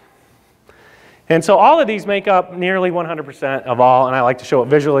works. And so all of these make up nearly 100% of all. And I like to show it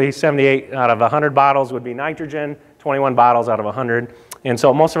visually. 78 out of 100 bottles would be nitrogen. 21 bottles out of 100. And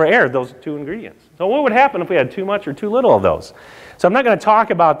so most of our air, those 2 ingredients. So what would happen if we had too much or too little of those? So I'm not going to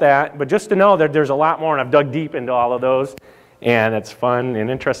talk about that, but just to know that there's a lot more, and I've dug deep into all of those, and it's fun and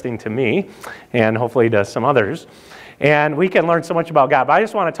interesting to me, and hopefully to some others. And we can learn so much about God, but I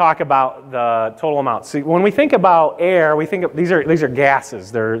just want to talk about the total amount. See, when we think about air, we think of, these are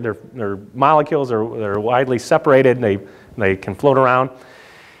gases. They're molecules, they're widely separated, and they can float around.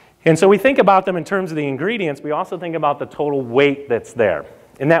 And so we think about them in terms of the ingredients. We also think about the total weight that's there.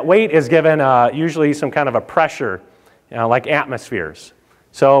 And that weight is given usually some kind of a pressure, like atmospheres.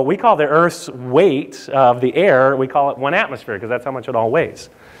 So we call the Earth's weight of the air, we call it 1 atmosphere, because that's how much it all weighs.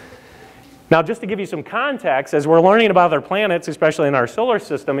 Now, just to give you some context, as we're learning about other planets, especially in our solar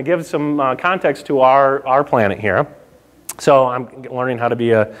system, it gives some context to our planet here. So I'm learning how to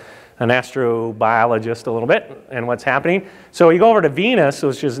be an astrobiologist a little bit and what's happening. So you go over to Venus,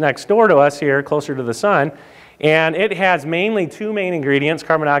 which is next door to us here, closer to the sun, and it has mainly 2 main ingredients,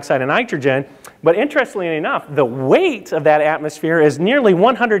 carbon dioxide and nitrogen. But interestingly enough, the weight of that atmosphere is nearly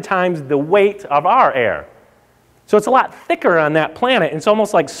 100 times the weight of our air. So it's a lot thicker on that planet. It's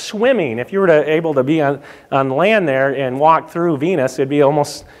almost like swimming. If you were able to be on land there and walk through Venus, it'd be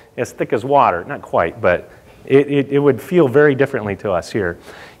almost as thick as water. Not quite, but It would feel very differently to us here.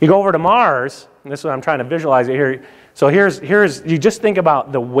 You go over to Mars, and this is what I'm trying to visualize it here. So here's you just think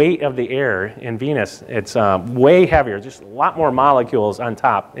about the weight of the air in Venus. It's way heavier, just a lot more molecules on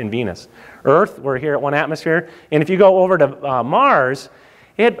top in Venus. Earth, we're here at 1 atmosphere. And if you go over to Mars,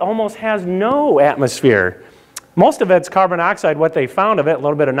 it almost has no atmosphere. Most of it's carbon dioxide, what they found of it, a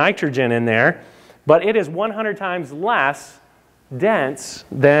little bit of nitrogen in there. But it is 100 times less dense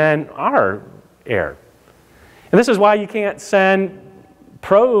than our air. And this is why you can't send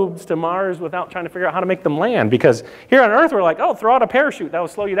probes to Mars without trying to figure out how to make them land. Because here on Earth, we're like, oh, throw out a parachute. That will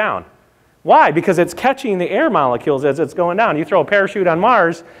slow you down. Why? Because it's catching the air molecules as it's going down. You throw a parachute on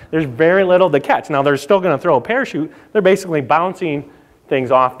Mars, there's very little to catch. Now, they're still going to throw a parachute. They're basically bouncing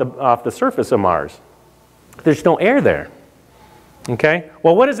things off the surface of Mars. There's no air there. Okay?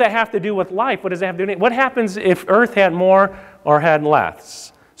 Well, what does that have to do with life? What does that have to do? What happens if Earth had more or had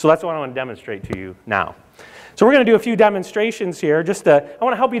less? So that's what I want to demonstrate to you now. So we're going to do a few demonstrations here. I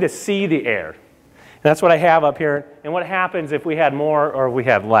want to help you to see the air. And that's what I have up here. And what happens if we had more or if we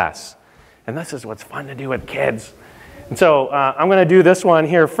had less. And this is what's fun to do with kids. And so I'm going to do this one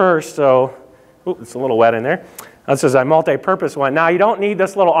here first. So, it's a little wet in there. This is a multi-purpose one. Now, you don't need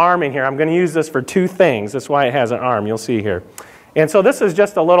this little arm in here. I'm going to use this for two things. That's why it has an arm. You'll see here. And so this is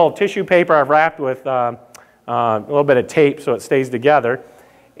just a little tissue paper I've wrapped with a little bit of tape so it stays together.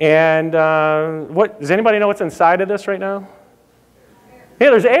 And does anybody know what's inside of this right now?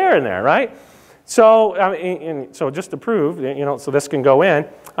 Yeah, there's air in there, right? So, so just to prove, so this can go in.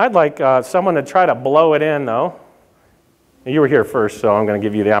 I'd like someone to try to blow it in, though. You were here first, so I'm going to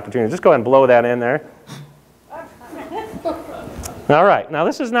give you the opportunity. Just go ahead and blow that in there. All right. Now,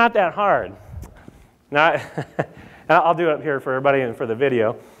 this is not that hard. Now, I'll do it here for everybody and for the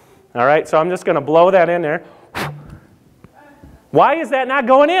video. All right. So I'm just going to blow that in there. Why is that not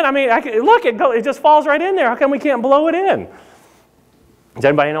going in? I mean, look, it just falls right in there. How come we can't blow it in? Does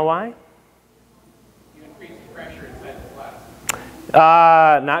anybody know why? You increase the pressure inside the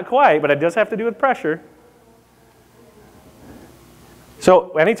flask. Not quite, but it does have to do with pressure.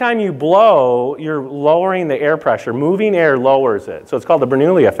 So anytime you blow, you're lowering the air pressure. Moving air lowers it. So it's called the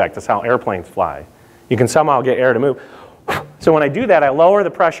Bernoulli effect. That's how airplanes fly. You can somehow get air to move. So when I do that, I lower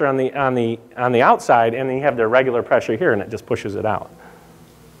the pressure on the outside, and then you have the regular pressure here, and it just pushes it out.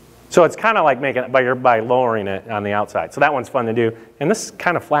 So it's kind of like making it by lowering it on the outside. So that one's fun to do. And this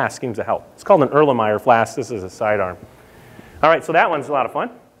kind of flask seems to help. It's called an Erlenmeyer flask. This is a sidearm. All right, so that one's a lot of fun.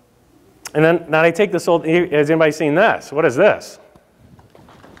 And then now I take this old, has anybody seen this? What is this?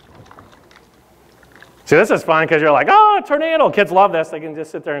 See, this is fun because you're like, oh, a tornado. Kids love this. They can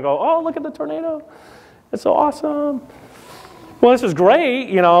just sit there and go, oh, look at the tornado. It's so awesome. Well, this is great.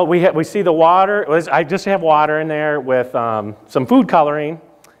 You know, we see the water. I just have water in there with some food coloring.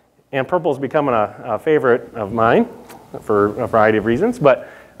 And purple's becoming a favorite of mine for a variety of reasons. But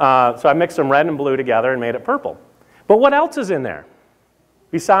so I mixed some red and blue together and made it purple. But what else is in there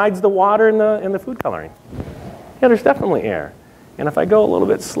besides the water and the food coloring? Yeah, there's definitely air. And if I go a little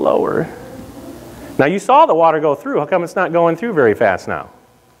bit slower. Now, you saw the water go through. How come it's not going through very fast now?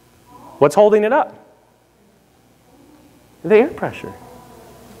 What's holding it up? The air pressure.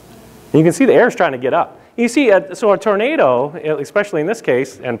 And you can see the air is trying to get up. You see, so a tornado, especially in this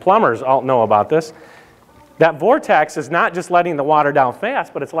case, and plumbers all know about this, that vortex is not just letting the water down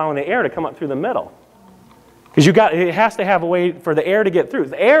fast, but it's allowing the air to come up through the middle. Because it has to have a way for the air to get through.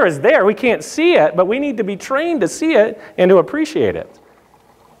 The air is there. We can't see it, but we need to be trained to see it and to appreciate it.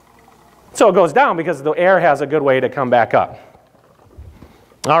 So it goes down because the air has a good way to come back up.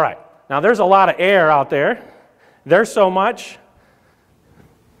 All right. Now, there's a lot of air out there. There's so much.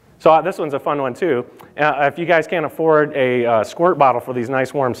 So this one's a fun one, too. If you guys can't afford a squirt bottle for these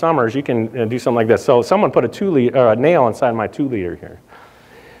nice warm summers, you can do something like this. So someone put a nail inside my 2-liter here.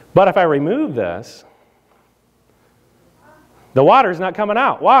 But if I remove this, the water's not coming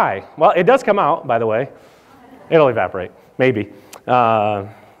out. Why? Well, it does come out, by the way. It'll evaporate, maybe.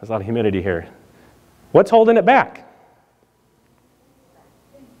 There's a lot of humidity here. What's holding it back?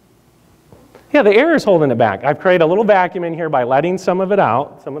 Yeah, the air is holding it back. I've created a little vacuum in here by letting some of it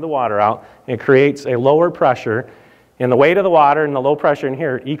out, some of the water out. It creates a lower pressure. And the weight of the water and the low pressure in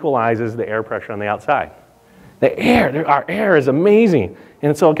here equalizes the air pressure on the outside. The air, our air is amazing.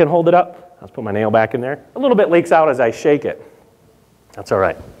 And so it can hold it up. Let's put my nail back in there. A little bit leaks out as I shake it. That's all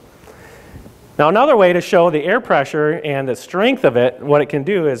right. Now, another way to show the air pressure and the strength of it, what it can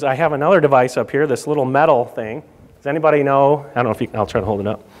do is I have another device up here, this little metal thing. Does anybody know? I don't know if you can, I'll try to hold it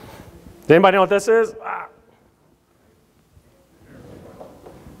up. Does anybody know what this is?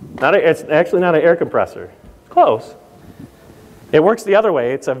 It's actually not an air compressor. It's close. It works the other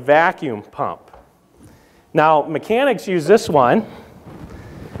way. It's a vacuum pump. Now, mechanics use this one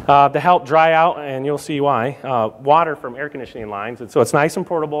to help dry out, and you'll see why, water from air conditioning lines. And so it's nice and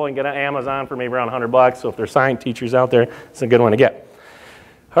portable, and get on Amazon for maybe around $100. So if there's science teachers out there, it's a good one to get.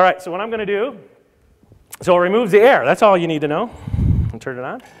 All right, so what I'm going to do, so it removes the air. That's all you need to know. I'll turn it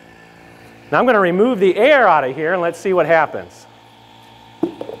on. Now I'm going to remove the air out of here, and let's see what happens.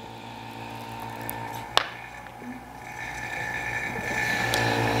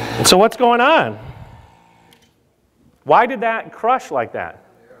 So what's going on? Why did that crush like that?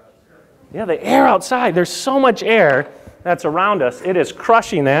 Yeah, the air outside. There's so much air that's around us. It is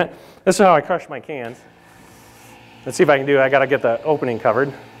crushing that. This is how I crush my cans. Let's see if I can do it. I got to get the opening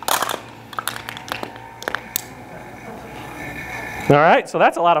covered. All right, so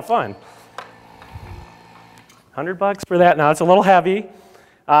that's a lot of fun. $100 for that. Now, it's a little heavy.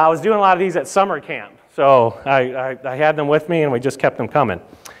 I was doing a lot of these at summer camp, so I had them with me, and we just kept them coming.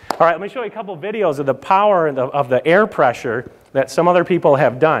 All right, let me show you a couple videos of the power of the air pressure that some other people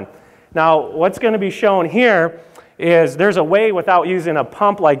have done. Now, what's going to be shown here is there's a way without using a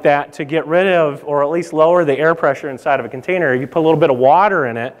pump like that to get rid of or at least lower the air pressure inside of a container. You put a little bit of water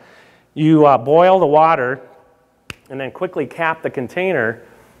in it, you boil the water, and then quickly cap the container.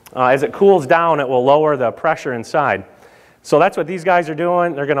 As it cools down, it will lower the pressure inside. So that's what these guys are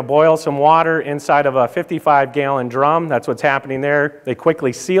doing. They're going to boil some water inside of a 55-gallon drum. That's what's happening there. They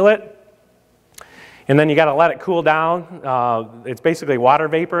quickly seal it. And then you got to let it cool down. It's basically water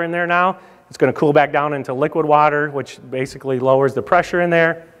vapor in there now. It's going to cool back down into liquid water, which basically lowers the pressure in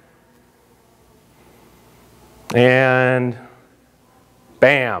there. And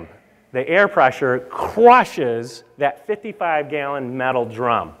bam, the air pressure crushes that 55-gallon metal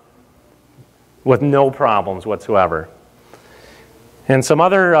drum with no problems whatsoever. And some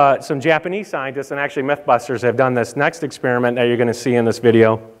Japanese scientists and actually Mythbusters have done this next experiment that you're going to see in this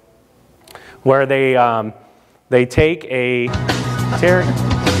video, where they take a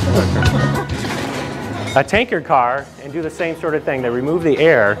tanker car and do the same sort of thing. They remove the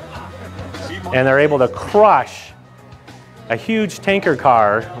air, and they're able to crush a huge tanker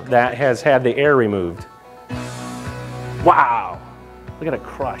car that has had the air removed. Wow! Look at it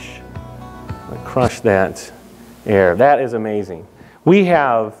crush. Crush that air. That is amazing. We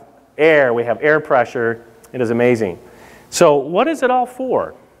have air pressure. It is amazing. So what is it all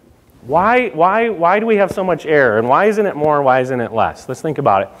for? Why do we have so much air? And why isn't it more and why isn't it less? Let's think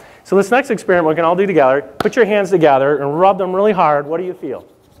about it. So this next experiment we can all do together. Put your hands together and rub them really hard. What do you feel?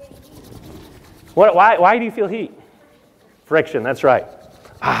 Why do you feel heat? Friction, that's right.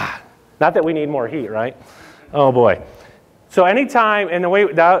 Not that we need more heat, right? Oh boy. So anytime, and the way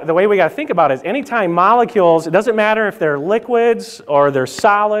we got to think about it is anytime molecules, it doesn't matter if they're liquids or they're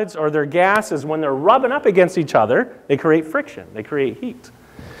solids or they're gases, when they're rubbing up against each other, they create friction, they create heat.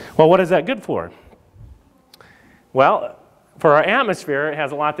 Well, what is that good for? Well, for our atmosphere, it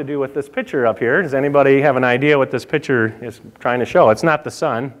has a lot to do with this picture up here. Does anybody have an idea what this picture is trying to show? It's not the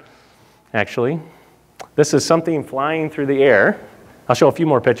sun, actually. This is something flying through the air. I'll show a few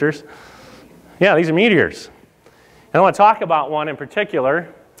more pictures. Yeah, these are meteors. I don't want to talk about one in particular,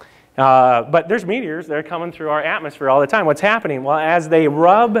 but there's meteors that are coming through our atmosphere all the time. What's happening? Well, as they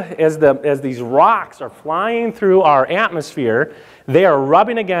rub, as these rocks are flying through our atmosphere, they are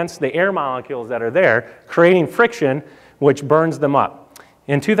rubbing against the air molecules that are there, creating friction, which burns them up.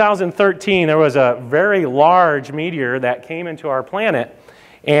 In 2013, there was a very large meteor that came into our planet,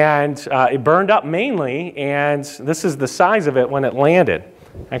 and it burned up mainly, and this is the size of it when it landed.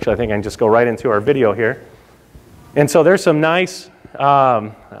 Actually, I think I can just go right into our video here. And so there's some nice,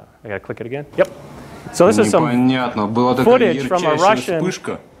 I gotta click it again. Yep. So this is some footage from a Russian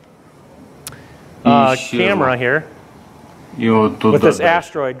camera here with this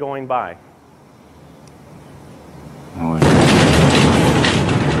asteroid going by.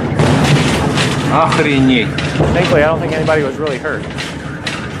 Охренеть. Thankfully, I don't think anybody was really hurt.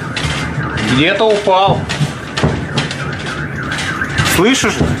 Где-то упал.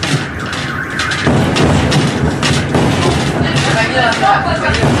 Слышишь?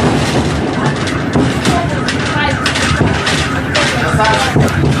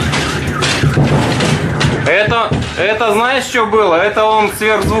 Это знаешь, что было? Это он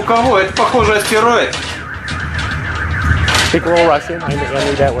сверхзвуковой. Это похоже астероид. Speak a little Russian. I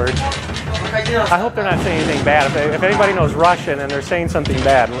need that word. I hope they're not saying anything bad. If anybody knows Russian and they're saying something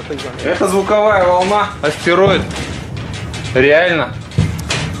bad, please don't. Это звуковая волна, астероид. Реально.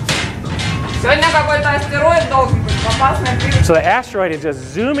 Сегодня какой-то астероид должен быть в опасной близости. So the asteroid is just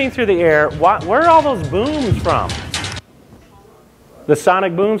zooming through the air. Where are all those booms from? The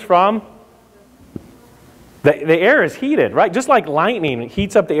sonic booms from? The air is heated, right? Just like lightning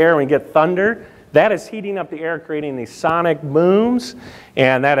heats up the air when you get thunder. That is heating up the air, creating these sonic booms,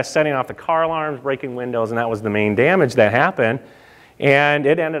 and that is setting off the car alarms, breaking windows, and that was the main damage that happened. And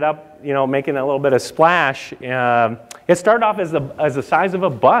it ended up, you know, making a little bit of splash. It started off as the size of a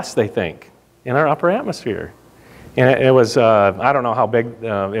bus, they think, in our upper atmosphere. And it was, I don't know how big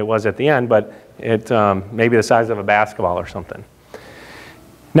it was at the end, but it maybe the size of a basketball or something.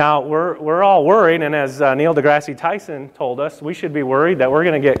 Now, we're all worried, and as Neil deGrasse Tyson told us, we should be worried that we're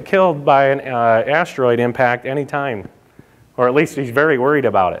going to get killed by an asteroid impact anytime, or at least he's very worried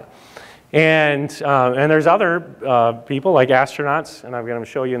about it. And there's other people, like astronauts, and I'm going to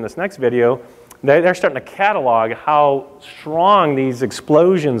show you in this next video, they're starting to catalog how strong these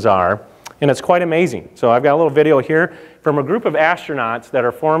explosions are, and it's quite amazing. So I've got a little video here from a group of astronauts that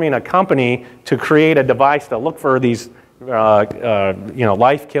are forming a company to create a device to look for these you know,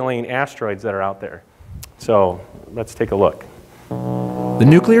 life-killing asteroids that are out there. So let's take a look. The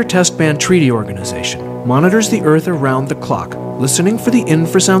Nuclear Test Ban Treaty Organization monitors the Earth around the clock, listening for the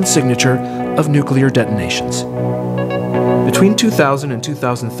infrasound signature of nuclear detonations. Between 2000 and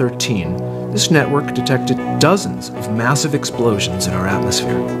 2013, this network detected dozens of massive explosions in our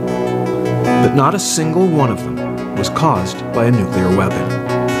atmosphere. But not a single one of them was caused by a nuclear weapon.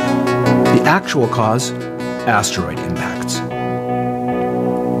 The actual cause, asteroid impacts.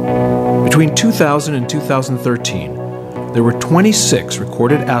 Between 2000 and 2013, there were 26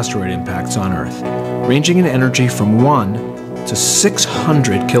 recorded asteroid impacts on Earth, ranging in energy from 1 to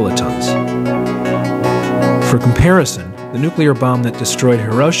 600 kilotons. For comparison, the nuclear bomb that destroyed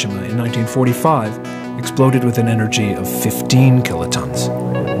Hiroshima in 1945 exploded with an energy of 15 kilotons.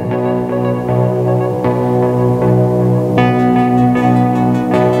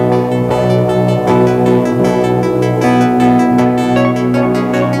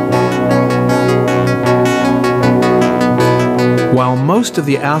 While most of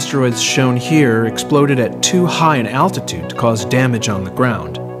the asteroids shown here exploded at too high an altitude to cause damage on the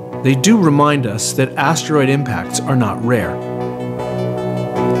ground, they do remind us that asteroid impacts are not rare.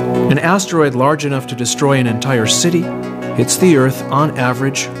 An asteroid large enough to destroy an entire city hits the Earth on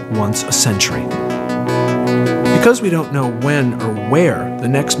average once a century. Because we don't know when or where the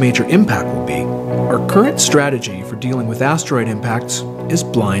next major impact will be, our current strategy for dealing with asteroid impacts is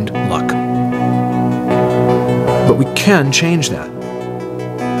blind luck. But we can change that.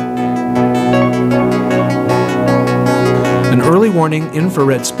 An early warning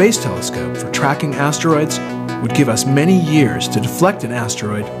infrared space telescope for tracking asteroids would give us many years to deflect an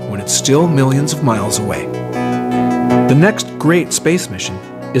asteroid when it's still millions of miles away. The next great space mission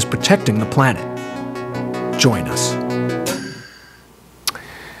is protecting the planet. Join us.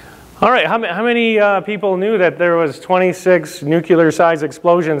 All right, how many people knew that there was 26 nuclear-sized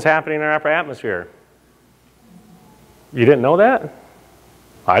explosions happening in our upper atmosphere? You didn't know that?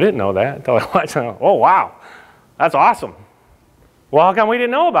 I didn't know that until I watched it. Oh, wow, that's awesome. Well, how come we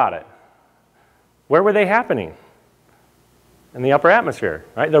didn't know about it? Where were they happening? In the upper atmosphere,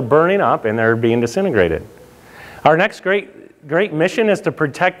 right? They're burning up and they're being disintegrated. Our next great mission is to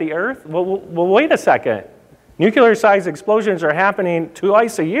protect the Earth. Well, wait a second. Nuclear-sized explosions are happening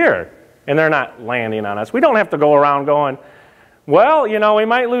twice a year, and they're not landing on us. We don't have to go around going, well, you know, we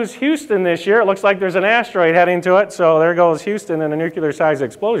might lose Houston this year. It looks like there's an asteroid heading to it, so there goes Houston in a nuclear-sized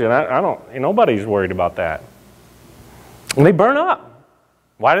explosion. Nobody's worried about that. And they burn up.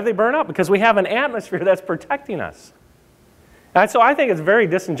 Why do they burn up? Because we have an atmosphere that's protecting us. And so I think it's very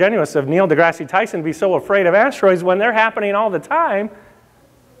disingenuous of Neil deGrasse Tyson to be so afraid of asteroids when they're happening all the time,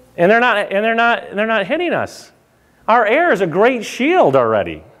 and they're not hitting us. Our air is a great shield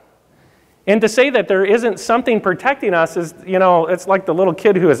already. And to say that there isn't something protecting us is, you know, it's like the little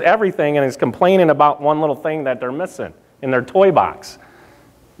kid who has everything and is complaining about one little thing that they're missing in their toy box.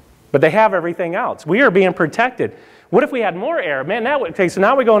 But they have everything else. We are being protected. What if we had more air? Man, okay, so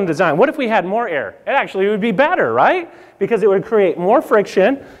now we go into design. What if we had more air? It actually would be better, right? Because it would create more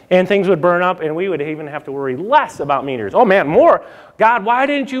friction and things would burn up and we would even have to worry less about meters. Oh man, more. God, why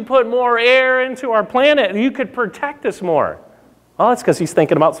didn't you put more air into our planet? You could protect us more. Well, that's because he's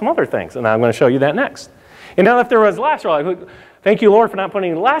thinking about some other things, and I'm going to show you that next. And now if there was less, we're like, thank you, Lord, for not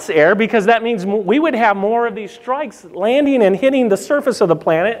putting less air, because that means we would have more of these strikes landing and hitting the surface of the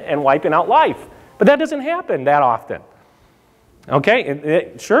planet and wiping out life. But that doesn't happen that often.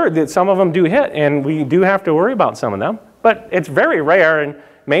 Okay, sure, some of them do hit, and we do have to worry about some of them, but it's very rare, and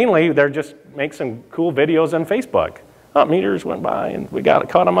mainly they're just make some cool videos on Facebook. Oh, meters went by, and we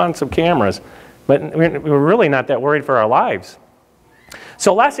caught them on some cameras. But we're really not that worried for our lives.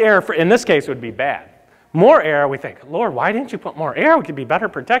 So less air, in this case, would be bad. More air, we think, Lord, why didn't you put more air? We could be better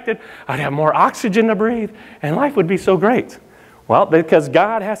protected. I'd have more oxygen to breathe, and life would be so great. Well, because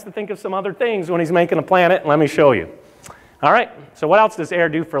God has to think of some other things when he's making a planet. Let me show you. All right, so what else does air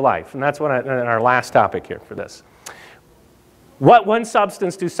do for life? And that's our last topic here for this. What one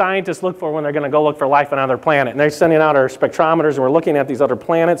substance do scientists look for when they're going to go look for life on another planet? And they're sending out our spectrometers and we're looking at these other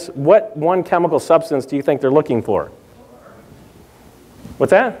planets. What one chemical substance do you think they're looking for?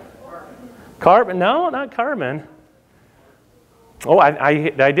 What's that? Carbon? No, not carbon. Oh,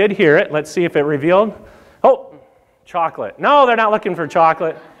 I did hear it. Let's see if it revealed. Oh, chocolate. No, they're not looking for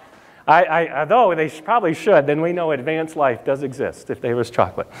chocolate. Though they probably should, then we know advanced life does exist if there was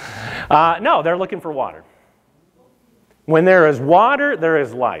chocolate. No, they're looking for water. When there is water, there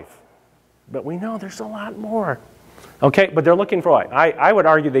is life. But we know there's a lot more. Okay, but they're looking for what? I would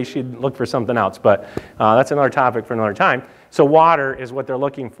argue they should look for something else, but that's another topic for another time. So water is what they're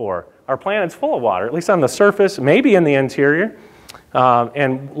looking for. Our planet's full of water, at least on the surface, maybe in the interior.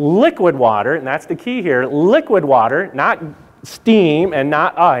 And liquid water, and that's the key here, liquid water, not steam and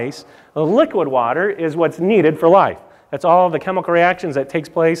not ice, liquid water is what's needed for life. That's all the chemical reactions that takes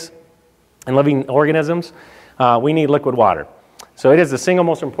place in living organisms. We need liquid water. So it is the single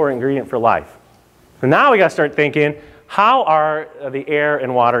most important ingredient for life. So now we got to start thinking, how are the air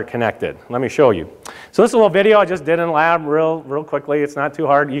and water connected? Let me show you. So this is a little video I just did in the lab real quickly. It's not too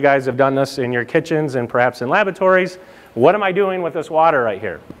hard. You guys have done this in your kitchens and perhaps in laboratories. What am I doing with this water right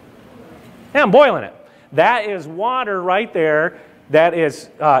here? Yeah, I'm boiling it. That is water right there that is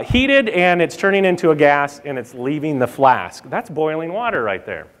heated and it's turning into a gas and it's leaving the flask. That's boiling water right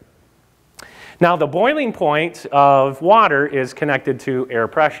there. Now the boiling point of water is connected to air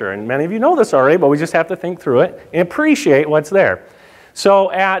pressure, and many of you know this already, but we just have to think through it and appreciate what's there.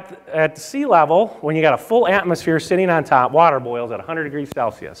 So at sea level, when you got a full atmosphere sitting on top, water boils at 100 degrees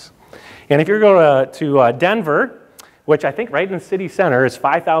Celsius. And if you go to Denver, which I think right in the city center is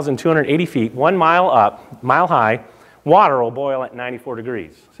 5,280 feet, 1 mile up, mile high, water will boil at 94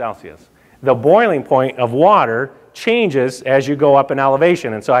 degrees Celsius. The boiling point of water changes as you go up in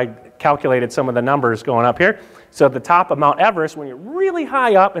elevation, and so I calculated some of the numbers going up here. So at the top of Mount Everest, when you're really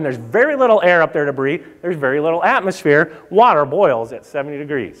high up and there's very little air up there to breathe, there's very little atmosphere, water boils at 70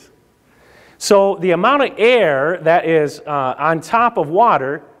 degrees. So the amount of air that is on top of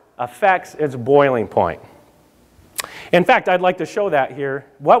water affects its boiling point. In fact, I'd like to show that here.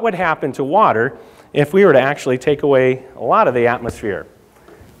 What would happen to water if we were to actually take away a lot of the atmosphere?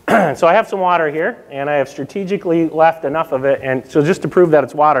 So I have some water here, and I have strategically left enough of it. And so just to prove that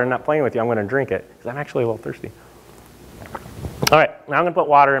it's water and not playing with you, I'm going to drink it, because I'm actually a little thirsty. All right, now I'm going to put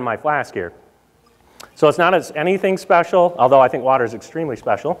water in my flask here. So it's not anything special, although I think water is extremely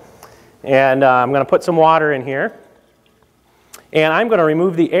special. And I'm going to put some water in here. And I'm going to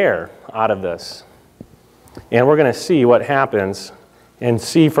remove the air out of this. And we're going to see what happens and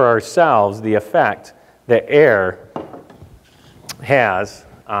see for ourselves the effect that air has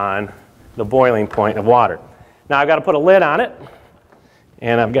on the boiling point of water. Now I've got to put a lid on it,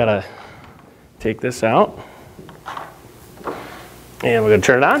 and I've got to take this out, and we're going to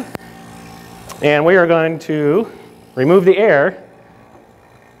turn it on, and we are going to remove the air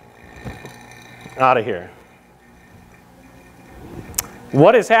out of here.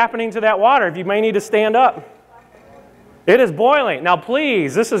 What is happening to that water? If you may need to stand up. It is boiling. Now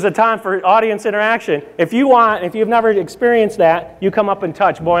please, this is a time for audience interaction. If you've never experienced that, you come up and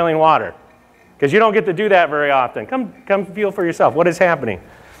touch boiling water. Because you don't get to do that very often. Come feel for yourself. What is happening?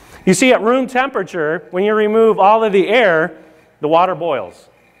 You see, at room temperature, when you remove all of the air, the water boils.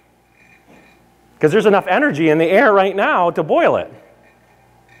 Because there's enough energy in the air right now to boil it.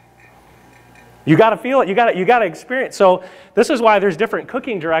 You got to feel it. You got to experience. So this is why there's different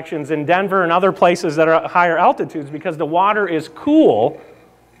cooking directions in Denver and other places that are at higher altitudes, because the water is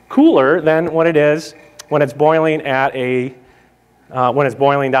cooler than what it is when it's boiling at when it's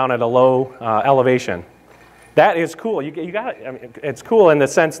boiling down at a low elevation. That is cool. You got it. I mean, it's cool in the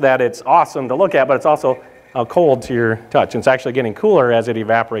sense that it's awesome to look at, but it's also cold to your touch. It's actually getting cooler as it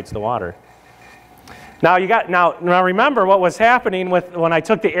evaporates the water. Now remember what was happening when I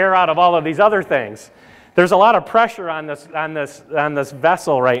took the air out of all of these other things. There's a lot of pressure on this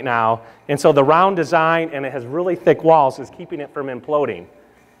vessel right now, and so the round design, and it has really thick walls, is keeping it from imploding.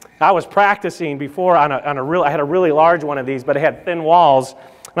 I was practicing before I had a really large one of these, but it had thin walls,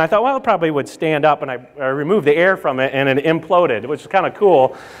 and I thought, well, it probably would stand up, and I removed the air from it, and it imploded, which is kind of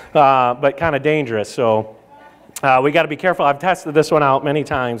cool, but kind of dangerous. So we got to be careful. I've tested this one out many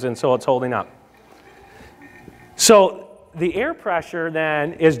times, and so it's holding up. So the air pressure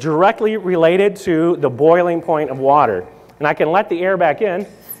then is directly related to the boiling point of water. And I can let the air back in,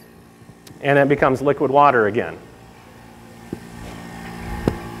 and it becomes liquid water again.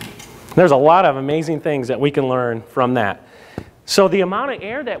 There's a lot of amazing things that we can learn from that. So the amount of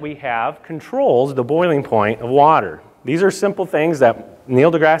air that we have controls the boiling point of water. These are simple things that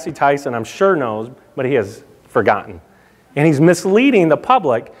Neil deGrasse Tyson, I'm sure, knows, but he has forgotten. And he's misleading the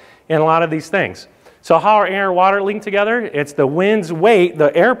public in a lot of these things. So how are air and water linked together? It's the wind's weight,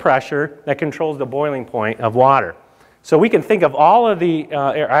 the air pressure, that controls the boiling point of water. So we can think of all of the,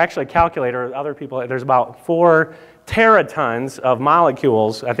 actually a calculator, other people, there's about 4 teratons of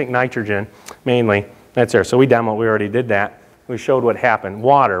molecules, I think nitrogen mainly, that's there. So we demoed, we already did that. We showed what happened.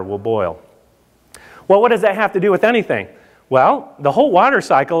 Water will boil. Well, what does that have to do with anything? Well, the whole water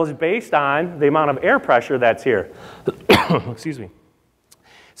cycle is based on the amount of air pressure that's here. Excuse me.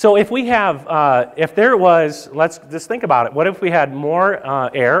 So if we have, if there was, let's just think about it. What if we had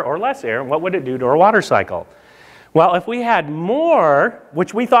more air or less air? What would it do to our water cycle? Well, if we had more,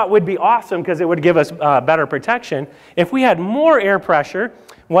 which we thought would be awesome because it would give us better protection, if we had more air pressure,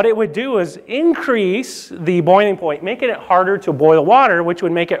 what it would do is increase the boiling point, making it harder to boil water, which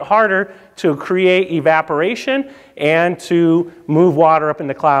would make it harder to create evaporation and to move water up in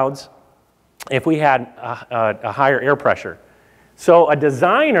the clouds if we had a higher air pressure. So a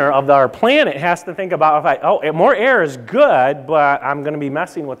designer of our planet has to think about, more air is good, but I'm going to be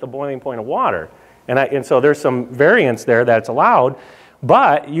messing with the boiling point of water. And so there's some variance there that's allowed,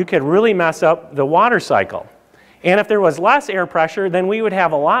 but you could really mess up the water cycle. And if there was less air pressure, then we would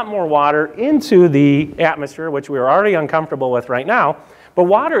have a lot more water into the atmosphere, which we're already uncomfortable with right now. But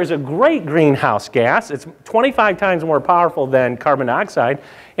water is a great greenhouse gas. It's 25 times more powerful than carbon dioxide,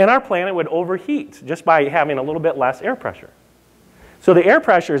 and our planet would overheat just by having a little bit less air pressure. So the air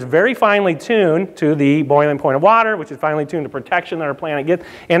pressure is very finely tuned to the boiling point of water, which is finely tuned to protection that our planet gets.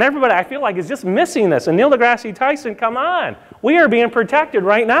 And everybody, I feel like, is just missing this. And Neil deGrasse Tyson, come on. We are being protected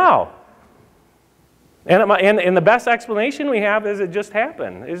right now. And the best explanation we have is it just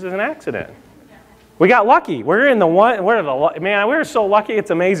happened. It was an accident. We got lucky. We're in the one, man, we're so lucky, it's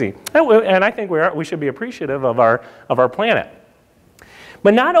amazing. And I think we should be appreciative of our planet.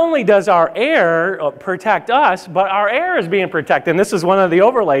 But not only does our air protect us, but our air is being protected. And this is one of the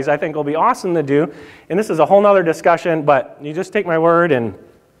overlays I think will be awesome to do. And this is a whole other discussion, but you just take my word and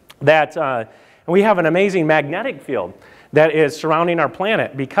that we have an amazing magnetic field that is surrounding our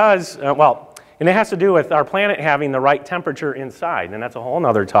planet because, and it has to do with our planet having the right temperature inside. And that's a whole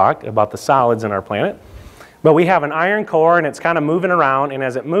other talk about the solids in our planet. But we have an iron core and it's kind of moving around, and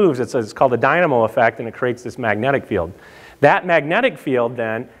as it moves, it's called the dynamo effect, and it creates this magnetic field. That magnetic field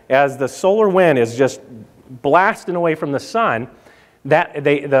then, as the solar wind is just blasting away from the sun,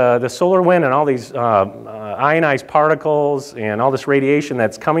 the solar wind and all these ionized particles and all this radiation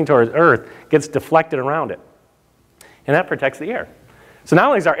that's coming towards Earth gets deflected around it. And that protects the air. So not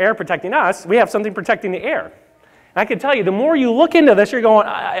only is our air protecting us, we have something protecting the air. And I can tell you, the more you look into this, you're going,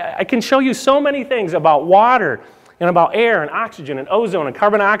 I can show you so many things about water and about air and oxygen and ozone and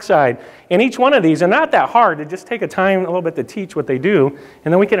carbon dioxide. And each one of these are not that hard. They just take a little bit to teach what they do,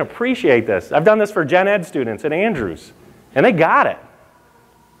 and then we can appreciate this. I've done this for gen ed students at Andrews, and they got it.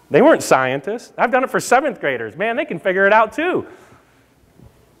 They weren't scientists. I've done it for 7th graders. Man, they can figure it out too.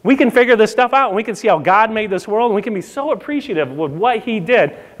 We can figure this stuff out, and we can see how God made this world, and we can be so appreciative of what He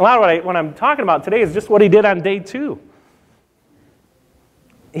did. A lot of what I'm talking about today is just what He did on day 2.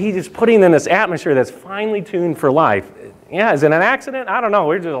 He's just putting in this atmosphere that's finely tuned for life. Yeah, is it an accident? I don't know.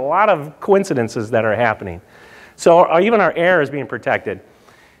 There's just a lot of coincidences that are happening. So even our air is being protected.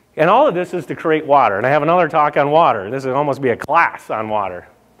 And all of this is to create water. And I have another talk on water. This would almost be a class on water.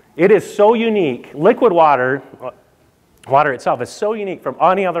 It is so unique. Liquid water, water itself is so unique from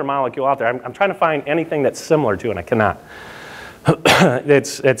any other molecule out there. I'm trying to find anything that's similar to it, and I cannot.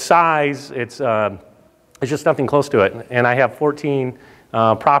 Its size, it's just nothing close to it. And I have 14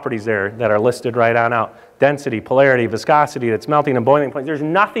 properties there that are listed right on out. Density, polarity, viscosity, that's melting and boiling point. There's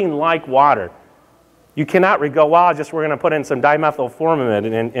nothing like water. You cannot go, well, we're going to put in some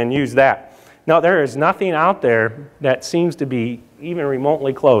dimethylformamide and use that. No, there is nothing out there that seems to be even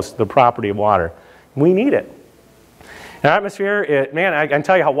remotely close to the property of water. We need it. Our atmosphere, man, I can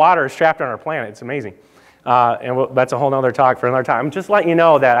tell you how water is trapped on our planet. It's amazing. And that's a whole other talk for another time. I'm just letting you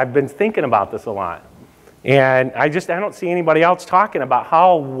know that I've been thinking about this a lot. And I don't see anybody else talking about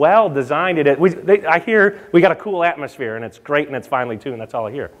how well designed it is. I hear we got a cool atmosphere and it's great and it's finely tuned. That's all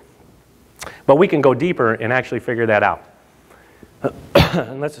I hear. But we can go deeper and actually figure that out.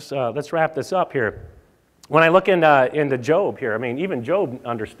 And let's wrap this up here. When I look into Job here, I mean, even Job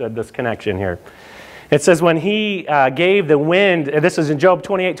understood this connection here. It says when he gave the wind, this is in Job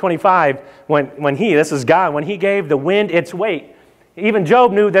 28:25, this is God, when he gave the wind its weight, even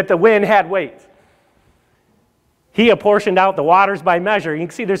Job knew that the wind had weight. He apportioned out the waters by measure. You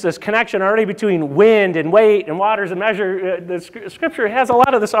can see there's this connection already between wind and weight and waters and measure. The scripture has a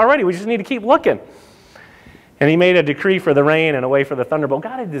lot of this already. We just need to keep looking. And he made a decree for the rain and a way for the thunderbolt.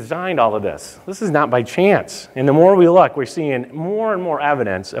 God had designed all of this. This is not by chance. And the more we look, we're seeing more and more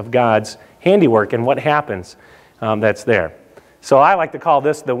evidence of God's handiwork and what happens that's there. So I like to call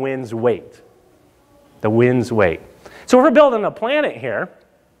this the wind's weight. The wind's weight. So if we're building a planet here,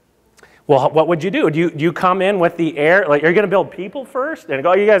 well, what would you do? Do you come in with the air? Like, you're going to build people first? And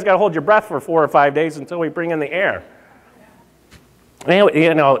go, you guys got to hold your breath for 4 or 5 days until we bring in the air. Anyway,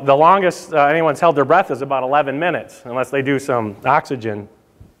 you know, the longest anyone's held their breath is about 11 minutes. Unless they do some oxygen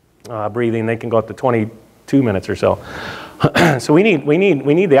breathing, they can go up to 22 minutes or so. So we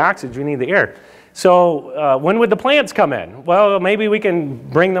need the oxygen, we need the air. So when would the plants come in? Well, maybe we can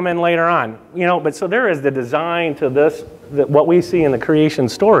bring them in later on. You know, but so there is the design to this, what we see in the creation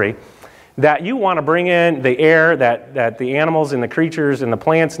story, that you want to bring in the air that the animals and the creatures and the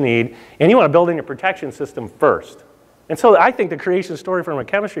plants need, and you want to build in your protection system first. And so I think the creation story from a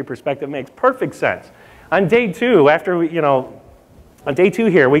chemistry perspective makes perfect sense. On day 2, after we, you know, on day 2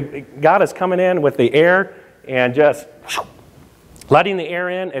 here, God is coming in with the air and just letting the air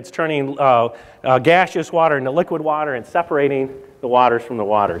in. It's turning gaseous water into liquid water and separating the waters from the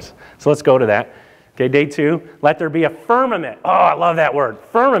waters. So let's go to that. Okay, day 2, let there be a firmament. Oh, I love that word,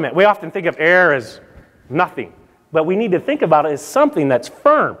 firmament. We often think of air as nothing, but we need to think about it as something that's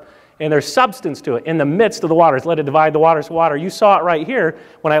firm, and there's substance to it. In the midst of the waters, let it divide the waters from water. You saw it right here.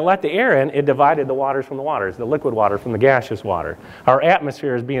 When I let the air in, it divided the waters from the waters, the liquid water from the gaseous water. Our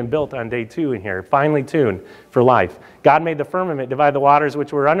atmosphere is being built on day 2 in here, finely tuned for life. God made the firmament, divide the waters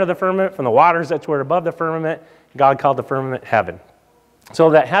which were under the firmament from the waters that were above the firmament. God called the firmament heaven.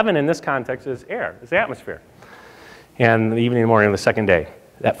 So that heaven in this context is air, is the atmosphere. And the evening and morning of the second day.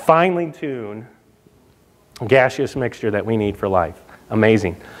 That finely tuned gaseous mixture that we need for life.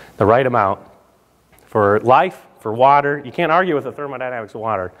 Amazing. The right amount for life, for water. You can't argue with the thermodynamics of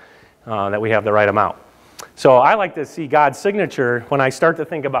water that we have the right amount. So I like to see God's signature when I start to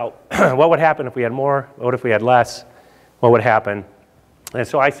think about what would happen if we had more, what if we had less, what would happen. And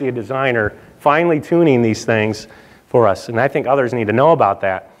so I see a designer finely tuning these things for us. And I think others need to know about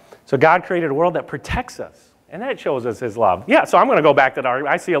that. So God created a world that protects us. And that shows us his love. Yeah, so I'm going to go back to that.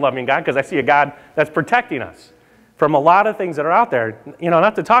 I see a loving God because I see a God that's protecting us from a lot of things that are out there. You know,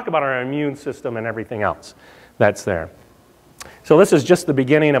 not to talk about our immune system and everything else that's there. So this is just the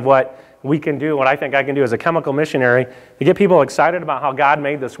beginning of what we can do, what I think I can do as a chemical missionary to get people excited about how God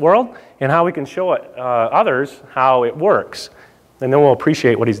made this world and how we can show it others how it works. And then we'll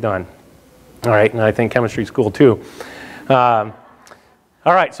appreciate what he's done. All right, and I think chemistry is cool too.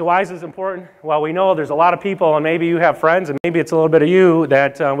 All right, so why is this important? Well, we know there's a lot of people, and maybe you have friends, and maybe it's a little bit of you,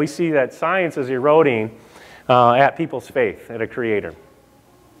 that we see that science is eroding at people's faith in a creator.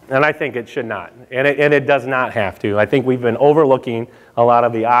 And I think it should not, and it does not have to. I think we've been overlooking a lot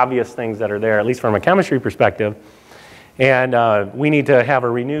of the obvious things that are there, at least from a chemistry perspective. And we need to have a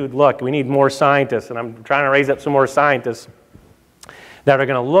renewed look. We need more scientists, and I'm trying to raise up some more scientists that are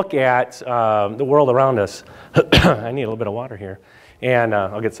going to look at the world around us. I need a little bit of water here, and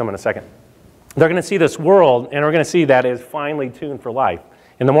I'll get some in a second. They're going to see this world, and we're going to see that is finely tuned for life.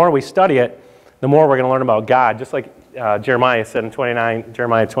 And the more we study it, the more we're going to learn about God, just like Jeremiah said in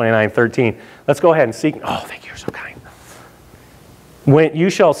Jeremiah 29:13. Let's go ahead and seek. Oh, thank you, you're so kind. When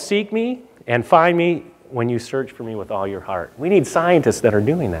you shall seek me and find me when you search for me with all your heart. We need scientists that are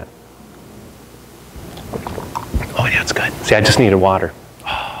doing that. Oh, yeah, it's good. See, I just needed water.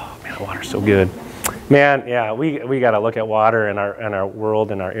 Oh, man, the water's so good. Man, yeah, we got to look at water and our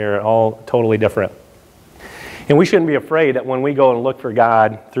world and our air, all totally different. And we shouldn't be afraid that when we go and look for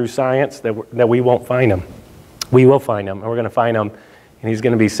God through science that we won't find him. We will find him, and we're going to find him, and he's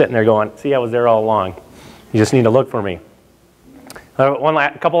going to be sitting there going, see, I was there all along. You just need to look for me.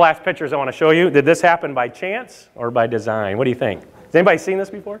 A couple last pictures I want to show you. Did this happen by chance or by design? What do you think? Has anybody seen this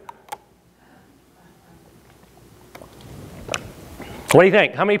before? What do you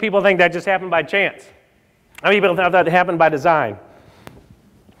think? How many people think that just happened by chance? How many people think that happened by design?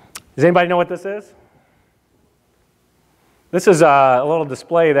 Does anybody know what this is? This is a little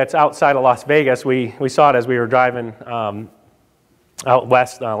display that's outside of Las Vegas. We saw it as we were driving out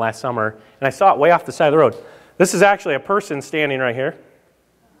west last summer, and I saw it way off the side of the road. This is actually a person standing right here.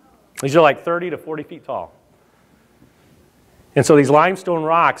 These are like 30 to 40 feet tall. And so these limestone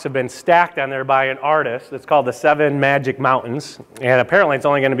rocks have been stacked on there by an artist. It's called the 7 Magic Mountains, and apparently it's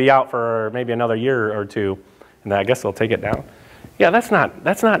only going to be out for maybe another year or two, and I guess they'll take it down. Yeah, that's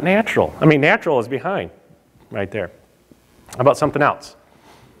not natural. I mean, natural is behind right there. How about something else?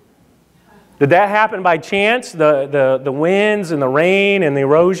 Did that happen by chance, the winds and the rain and the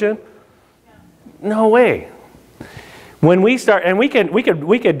erosion? No way. When we start, and we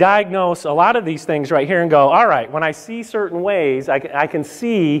could diagnose a lot of these things right here and go, all right, when I see certain ways, I can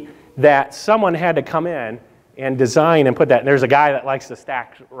see that someone had to come in and design and put that. And there's a guy that likes to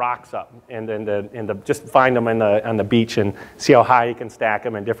stack rocks up and just find them on the beach and see how high you can stack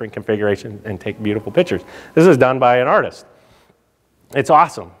them in different configurations and take beautiful pictures. This is done by an artist. It's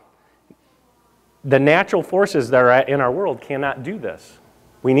awesome. The natural forces that are in our world cannot do this.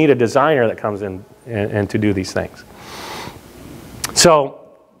 We need a designer that comes in and to do these things.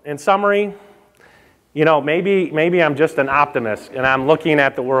 So, in summary, you know, maybe I'm just an optimist and I'm looking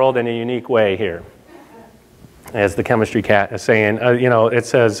at the world in a unique way here. As the chemistry cat is saying, you know, it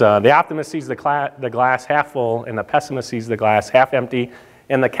says, the optimist sees the glass half full, and the pessimist sees the glass half empty,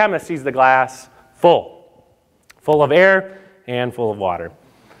 and the chemist sees the glass full of air and full of water.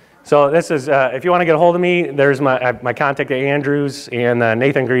 So this is, if you want to get a hold of me, there's my contact at Andrews and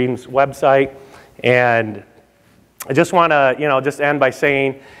Nathan Green's website. And I just want to, you know, just end by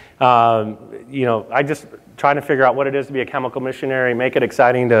saying, you know, I just trying to figure out what it is to be a chemical missionary, make it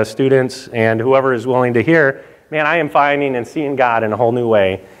exciting to students and whoever is willing to hear. Man, I am finding and seeing God in a whole new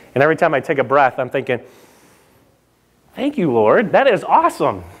way. And every time I take a breath, I'm thinking, thank you, Lord. That is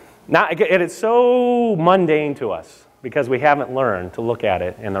awesome. Now, it is so mundane to us because we haven't learned to look at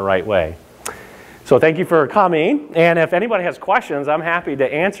it in the right way. So thank you for coming. And if anybody has questions, I'm happy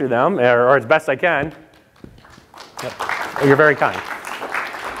to answer them, or as best I can. Yep. You're very kind.